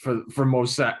record for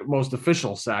most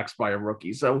official sacks by a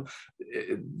rookie. So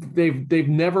they've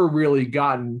never really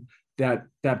gotten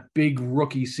that big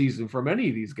rookie season from any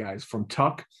of these guys, from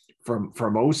Tuck, from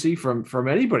OC, from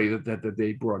anybody that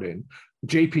they brought in.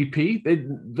 JPP,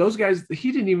 those guys,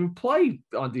 he didn't even play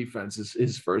on defense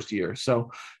his first year.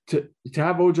 So to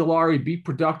have Ojulari be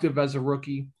productive as a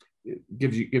rookie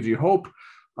gives you hope.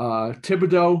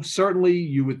 Thibodeau, certainly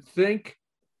you would think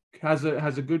has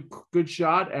a good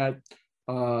shot at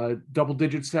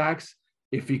double-digit sacks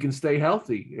if he can stay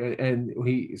healthy. And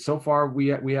so far we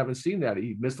haven't seen that.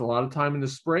 He missed a lot of time in the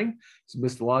spring. He's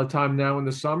missed a lot of time now in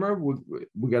the summer.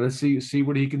 We got to see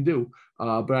what he can do.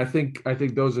 But I think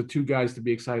those are two guys to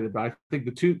be excited about. I think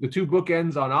the two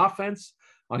bookends on offense,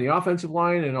 on the offensive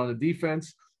line and on the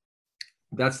defense,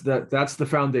 that's the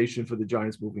foundation for the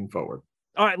Giants moving forward.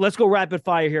 All right, let's go rapid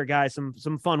fire here, guys.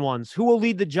 Some fun ones. Who will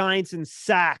lead the Giants in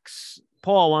sacks?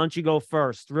 Paul, why don't you go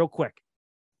first, real quick?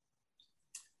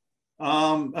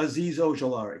 Azeez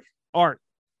Ojulari. Art.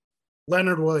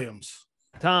 Leonard Williams.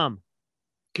 Tom.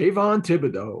 Kayvon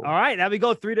Thibodeau. All right, now we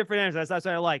go 3 different answers. That's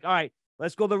what I like. All right,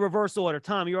 let's go the reverse order.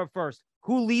 Tom, you're up first.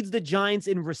 Who leads the Giants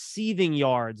in receiving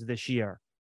yards this year?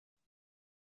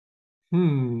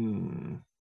 Saquon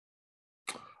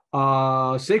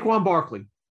Barkley.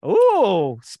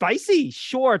 Oh, spicy.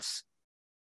 Shorts.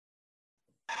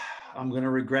 I'm going to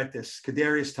regret this.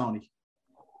 Kadarius Toney.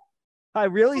 I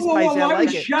really spicy. I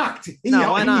like it. Shocked.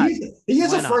 Why not? He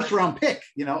is a first-round pick.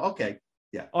 Okay.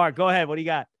 Yeah. All right, go ahead. What do you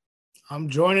got? I'm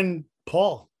joining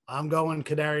Paul. I'm going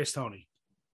Kadarius Toney.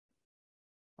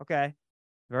 Okay.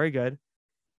 Very good.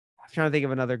 I'm trying to think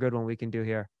of another good one we can do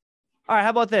here. All right, how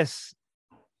about this?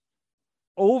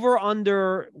 Over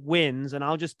under wins, and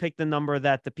I'll just pick the number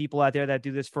that the people out there that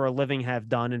do this for a living have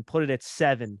done and put it at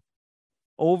 7.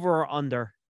 Over or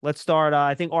under? Let's start.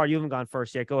 I think, Art, you haven't gone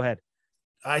first yet. Go ahead.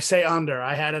 I say under.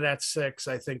 I had it at 6.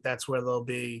 I think that's where there'll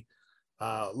be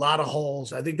a lot of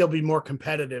holes. I think they'll be more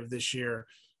competitive this year,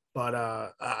 but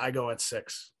I go at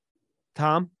 6.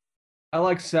 Tom? I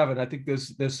like 7. I think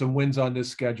there's some wins on this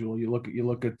schedule. You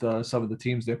look at some of the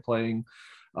teams they're playing.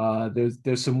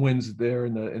 There's some wins there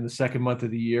in the second month of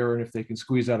the year, and if they can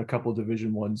squeeze out a couple of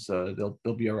division ones,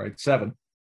 they'll be all right. 7.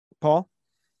 Paul?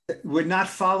 We're not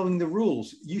following the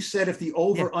rules. You said if the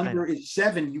over-under is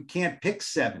 7, you can't pick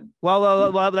 7.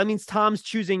 Well, that means Tom's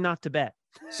choosing not to bet.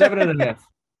 7.5.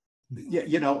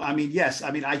 Yeah, I mean, yes.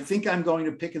 I mean, I think I'm going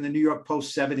to pick in the New York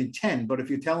Post 7-10, but if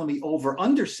you're telling me over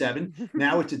under 7,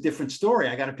 now it's a different story.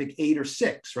 I got to pick 8 or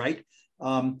 6, right?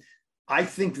 I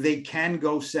think they can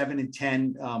go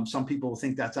 7-10. Some people will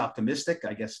think that's optimistic.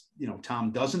 I guess,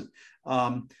 Tom doesn't.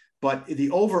 But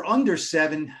the over under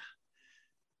 7,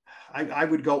 I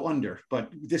would go under, but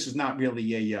this is not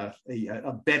really a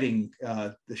betting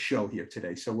the show here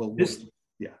today. So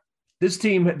this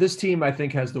team, I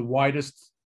think, has the widest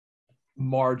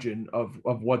margin of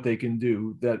what they can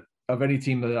do that of any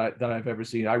team that I've ever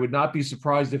seen. I would not be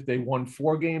surprised if they won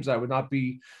 4 games. I would not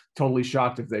be totally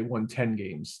shocked if they won 10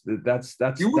 games.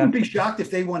 You wouldn't be shocked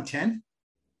if they won 10?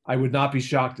 I would not be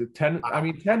shocked at 10. I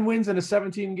mean, 10 wins in a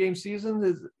 17-game season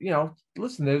is,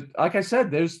 listen, like I said,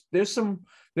 there's some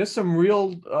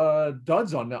real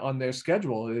duds on their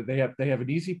schedule. They have an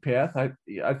easy path.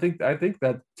 I think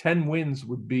that 10 wins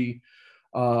would be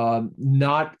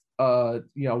not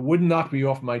wouldn't knock me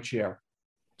off my chair.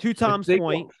 To Tom's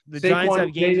point, the Giants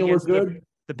have games against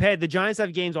the Giants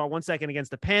have games on 1 second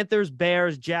against the Panthers,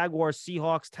 Bears, Jaguars,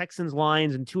 Seahawks, Texans,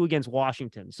 Lions, and 2 against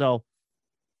Washington. So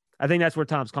I think that's where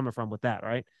Tom's coming from with that,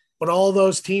 right? But all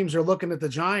those teams are looking at the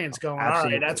Giants going,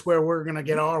 Absolutely. all right, that's where we're going to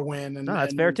get our win. And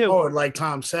that's fair too. Forward, like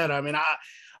Tom said, I mean,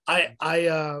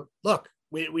 I look,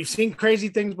 we've seen crazy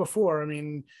things before. I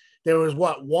mean, there was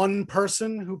one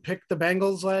person who picked the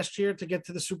Bengals last year to get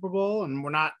to the Super Bowl, and we're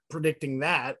not predicting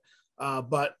that.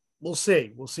 But we'll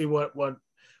see. We'll see what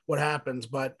happens.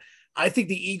 But I think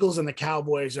the Eagles and the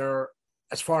Cowboys are,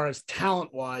 as far as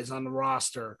talent-wise on the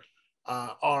roster,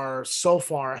 are so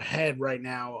far ahead right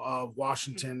now of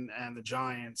Washington and the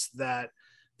Giants that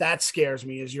scares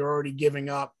me, as you're already giving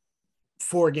up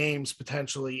 4 games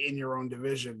potentially in your own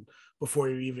division before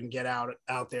you even get out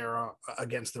there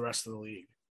against the rest of the league.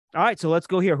 All right, so let's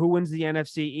go here. Who wins the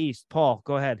NFC East? Paul,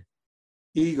 go ahead.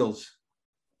 Eagles.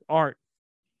 Art.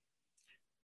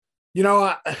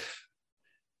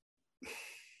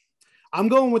 I'm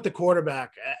going with the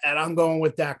quarterback, and I'm going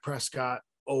with Dak Prescott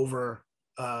over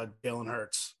Jalen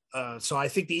Hurts. So I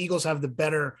think the Eagles have the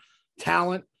better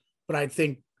talent, but I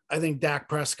think Dak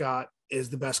Prescott is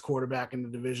the best quarterback in the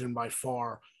division by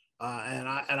far. And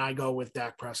I go with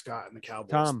Dak Prescott and the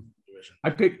Cowboys. Tom.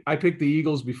 I picked the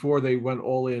Eagles before they went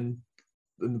all in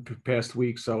the past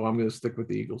week, so I'm going to stick with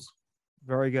the Eagles.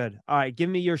 Very good. All right, give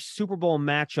me your Super Bowl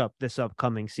matchup this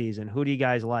upcoming season. Who do you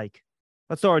guys like?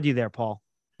 Let's start with you there, Paul.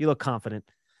 You look confident.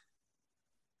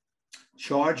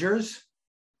 Chargers.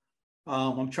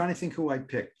 I'm trying to think who I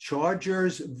picked.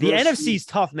 Chargers. The NFC's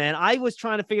tough, man. I was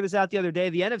trying to figure this out the other day.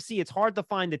 The NFC, it's hard to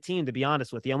find a team, to be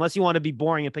honest with you, unless you want to be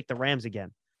boring and pick the Rams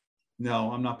again.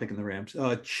 No, I'm not picking the Rams.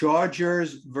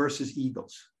 Chargers versus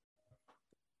Eagles.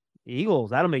 Eagles.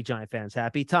 That'll make Giant fans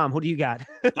happy. Tom, who do you got?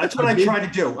 That's what I try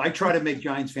to do. I try to make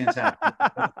Giants fans happy.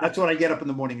 That's what I get up in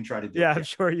the morning and try to do. Yeah, I'm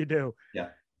sure you do. Yeah.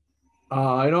 In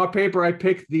our paper, I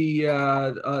picked the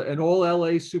an all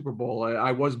LA Super Bowl.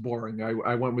 I was boring.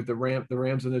 I went with the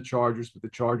Rams and the Chargers, but the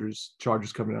Chargers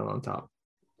coming out on top.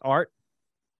 Art.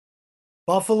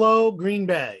 Buffalo, Green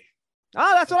Bay.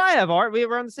 Oh, that's what I have, Art.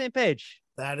 We're on the same page.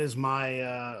 That is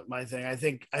my my thing. I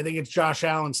think it's Josh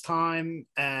Allen's time,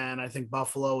 and I think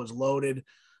Buffalo is loaded.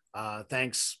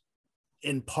 Thanks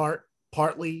in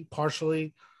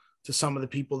partially to some of the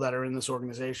people that are in this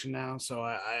organization now. So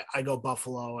I go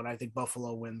Buffalo, and I think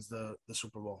Buffalo wins the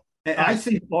Super Bowl. And I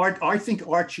think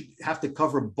Art should have to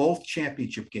cover both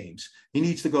championship games. He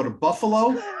needs to go to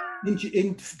Buffalo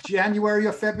in January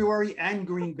or February and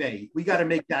Green Bay. We got to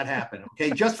make that happen.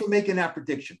 Okay. Just for making that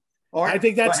prediction. I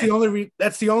think that's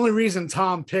the only reason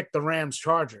Tom picked the Rams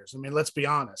Chargers. I mean, let's be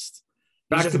honest.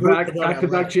 Back to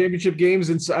back championship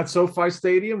games at SoFi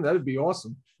Stadium. That'd be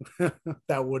awesome.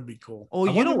 That would be cool. Oh,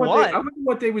 you know what? I wonder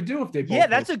what they would do if they. Yeah,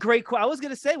 that's a great question. I was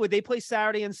going to say, would they play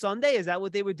Saturday and Sunday? Is that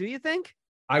what they would do? You think?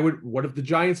 I would. What if the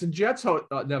Giants and Jets?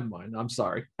 Never mind. I'm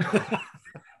sorry.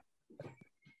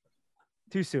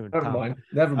 Too soon.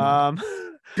 Never mind.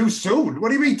 Too soon? What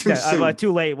do you mean too soon?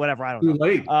 Too late, whatever. I don't know. Too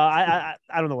late. I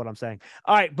don't know what I'm saying.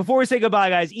 All right, before we say goodbye,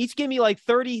 guys, each give me like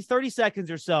 30 seconds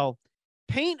or so.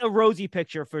 Paint a rosy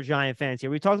picture for Giant fans here.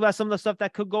 We talked about some of the stuff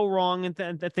that could go wrong and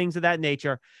things of that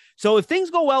nature. So if things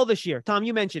go well this year, Tom,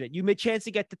 you mentioned it. You made a chance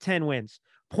to get to 10 wins.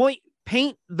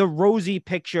 Paint the rosy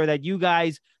picture that you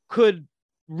guys could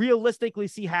realistically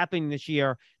see happening this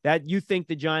year, that you think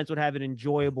the Giants would have an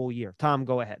enjoyable year. Tom,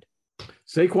 go ahead.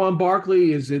 Saquon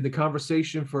Barkley is in the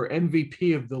conversation for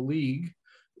MVP of the league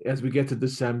as we get to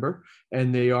December,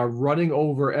 and they are running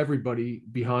over everybody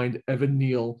behind Evan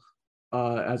Neal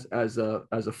as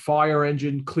a fire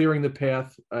engine, clearing the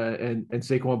path, and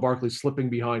Saquon Barkley slipping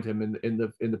behind him in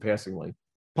the passing lane.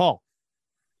 Paul.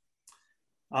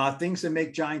 Things that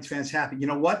make Giants fans happy. You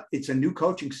know what? It's a new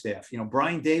coaching staff.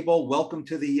 Brian Daboll, welcome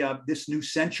to this new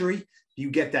century. You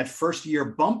get that first year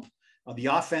bump. The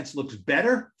offense looks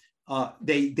better.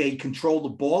 They control the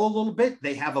ball a little bit.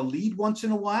 They have a lead once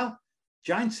in a while.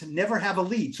 Giants never have a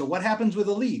lead. So what happens with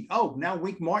a lead? Oh, now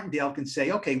Wink Martindale can say,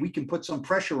 okay, we can put some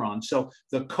pressure on. So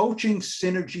the coaching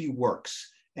synergy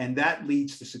works, and that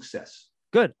leads to success.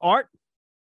 Good. Art?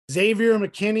 Xavier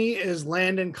McKinney is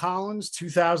Landon Collins,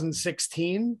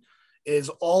 2016, is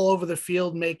all over the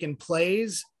field making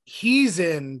plays. He's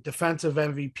in defensive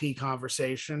MVP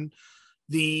conversation.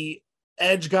 The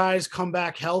edge guys come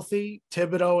back healthy.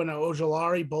 Thibodeau and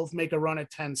Ojulari both make a run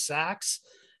at 10 sacks.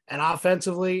 And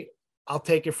offensively, I'll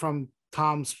take it from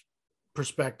Tom's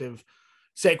perspective.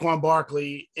 Saquon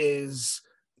Barkley is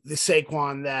the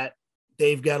Saquon that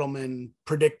Dave Gettleman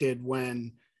predicted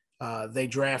when they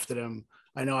drafted him.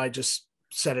 I know I just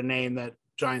said a name that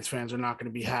Giants fans are not going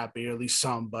to be happy, or at least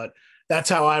some, but that's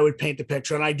how I would paint the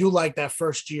picture. And I do like that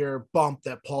first year bump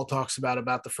that Paul talks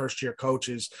about the first year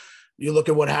coaches. You look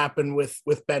at what happened with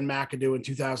Ben McAdoo in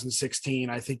 2016.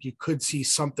 I think you could see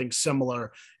something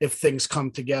similar if things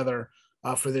come together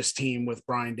for this team with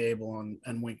Brian Daboll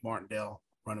and Wink Martindale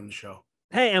running the show.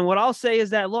 Hey, and what I'll say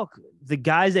is that, look, the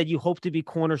guys that you hope to be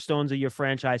cornerstones of your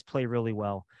franchise play really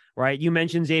well, right? You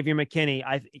mentioned Xavier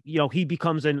McKinney. He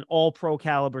becomes an all-pro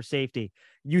caliber safety.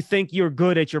 You think you're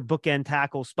good at your bookend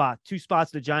tackle spot, 2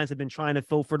 spots the Giants have been trying to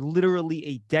fill for literally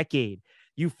a decade.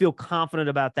 You feel confident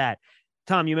about that.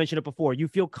 Tom, you mentioned it before. You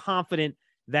feel confident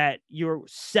that you're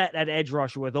set at edge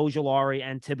rusher with Ojulari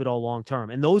and Thibodeau long-term.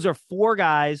 And those are 4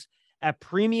 guys at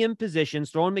premium positions,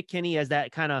 throwing McKinney as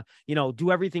that kind of, do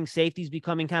everything safety's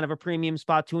becoming kind of a premium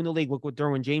spot too in the league. Look what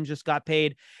Derwin James just got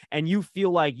paid. And you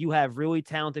feel like you have really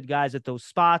talented guys at those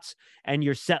spots and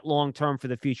you're set long-term for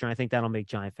the future. And I think that'll make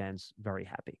Giant fans very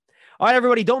happy. All right,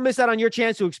 everybody, don't miss out on your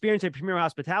chance to experience a premier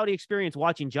hospitality experience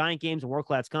watching Giant games and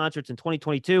world-class concerts in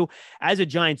 2022. As a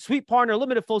Giant suite partner,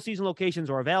 limited full-season locations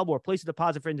are available, or place a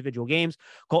deposit for individual games.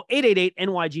 Call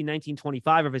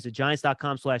 888-NYG-1925 or visit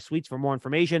giants.com/suites for more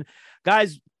information.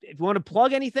 Guys, if you want to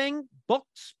plug anything,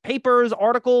 books, papers,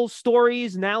 articles,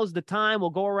 stories, now's the time. We'll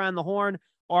go around the horn.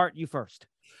 Art, you first.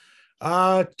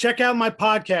 Check out my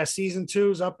podcast. Season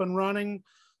 2 is up and running.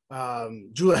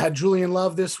 Had Julian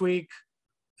Love this week.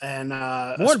 And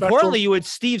more importantly, you had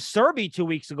Steve Serby 2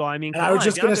 weeks ago. I mean, I was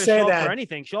just going to say that. For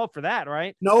anything, show up for that,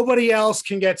 right? Nobody else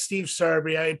can get Steve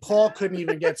Serby. Paul couldn't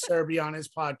even get Serby on his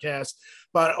podcast.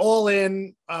 But All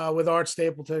In with Art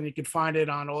Stapleton, you can find it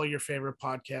on all your favorite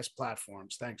podcast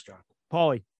platforms. Thanks, John.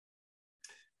 Paulie.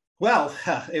 Well,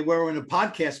 we're in a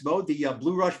podcast mode. The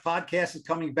Blue Rush podcast is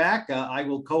coming back. I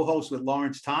will co-host with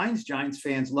Lawrence Tynes. Giants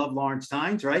fans love Lawrence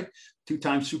Tynes, right?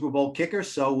 2-time Super Bowl kicker.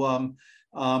 So,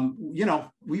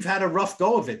 we've had a rough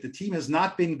go of it. The team has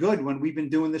not been good when we've been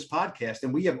doing this podcast,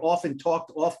 and we have often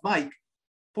talked off mic.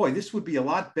 Boy, this would be a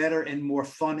lot better and more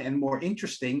fun and more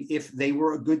interesting if they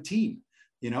were a good team.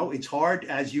 It's hard,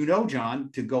 as you know, John,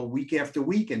 to go week after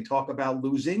week and talk about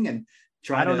losing and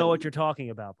try. I don't know what you're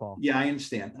talking about, Paul. Yeah, I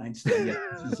understand.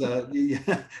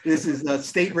 Yeah, this is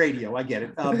state radio. I get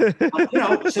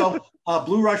it. So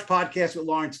Blue Rush podcast with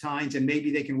Lawrence Tynes, and maybe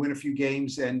they can win a few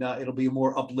games, and it'll be a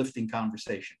more uplifting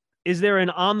conversation. Is there an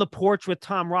On the Porch with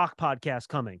Tom Rock podcast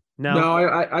coming? No,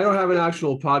 I don't have an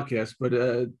actual podcast, but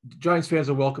Giants fans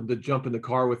are welcome to jump in the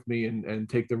car with me and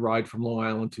take the ride from Long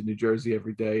Island to New Jersey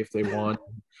every day if they want.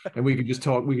 And we could just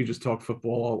talk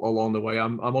football along the way.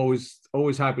 I'm always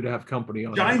happy to have company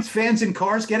on Giants fans in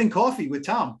cars getting coffee with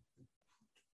Tom.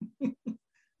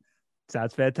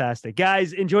 Sounds fantastic.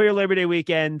 Guys, enjoy your Labor Day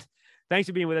weekend. Thanks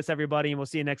for being with us, everybody, and we'll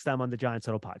see you next time on the Giants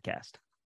Huddle podcast.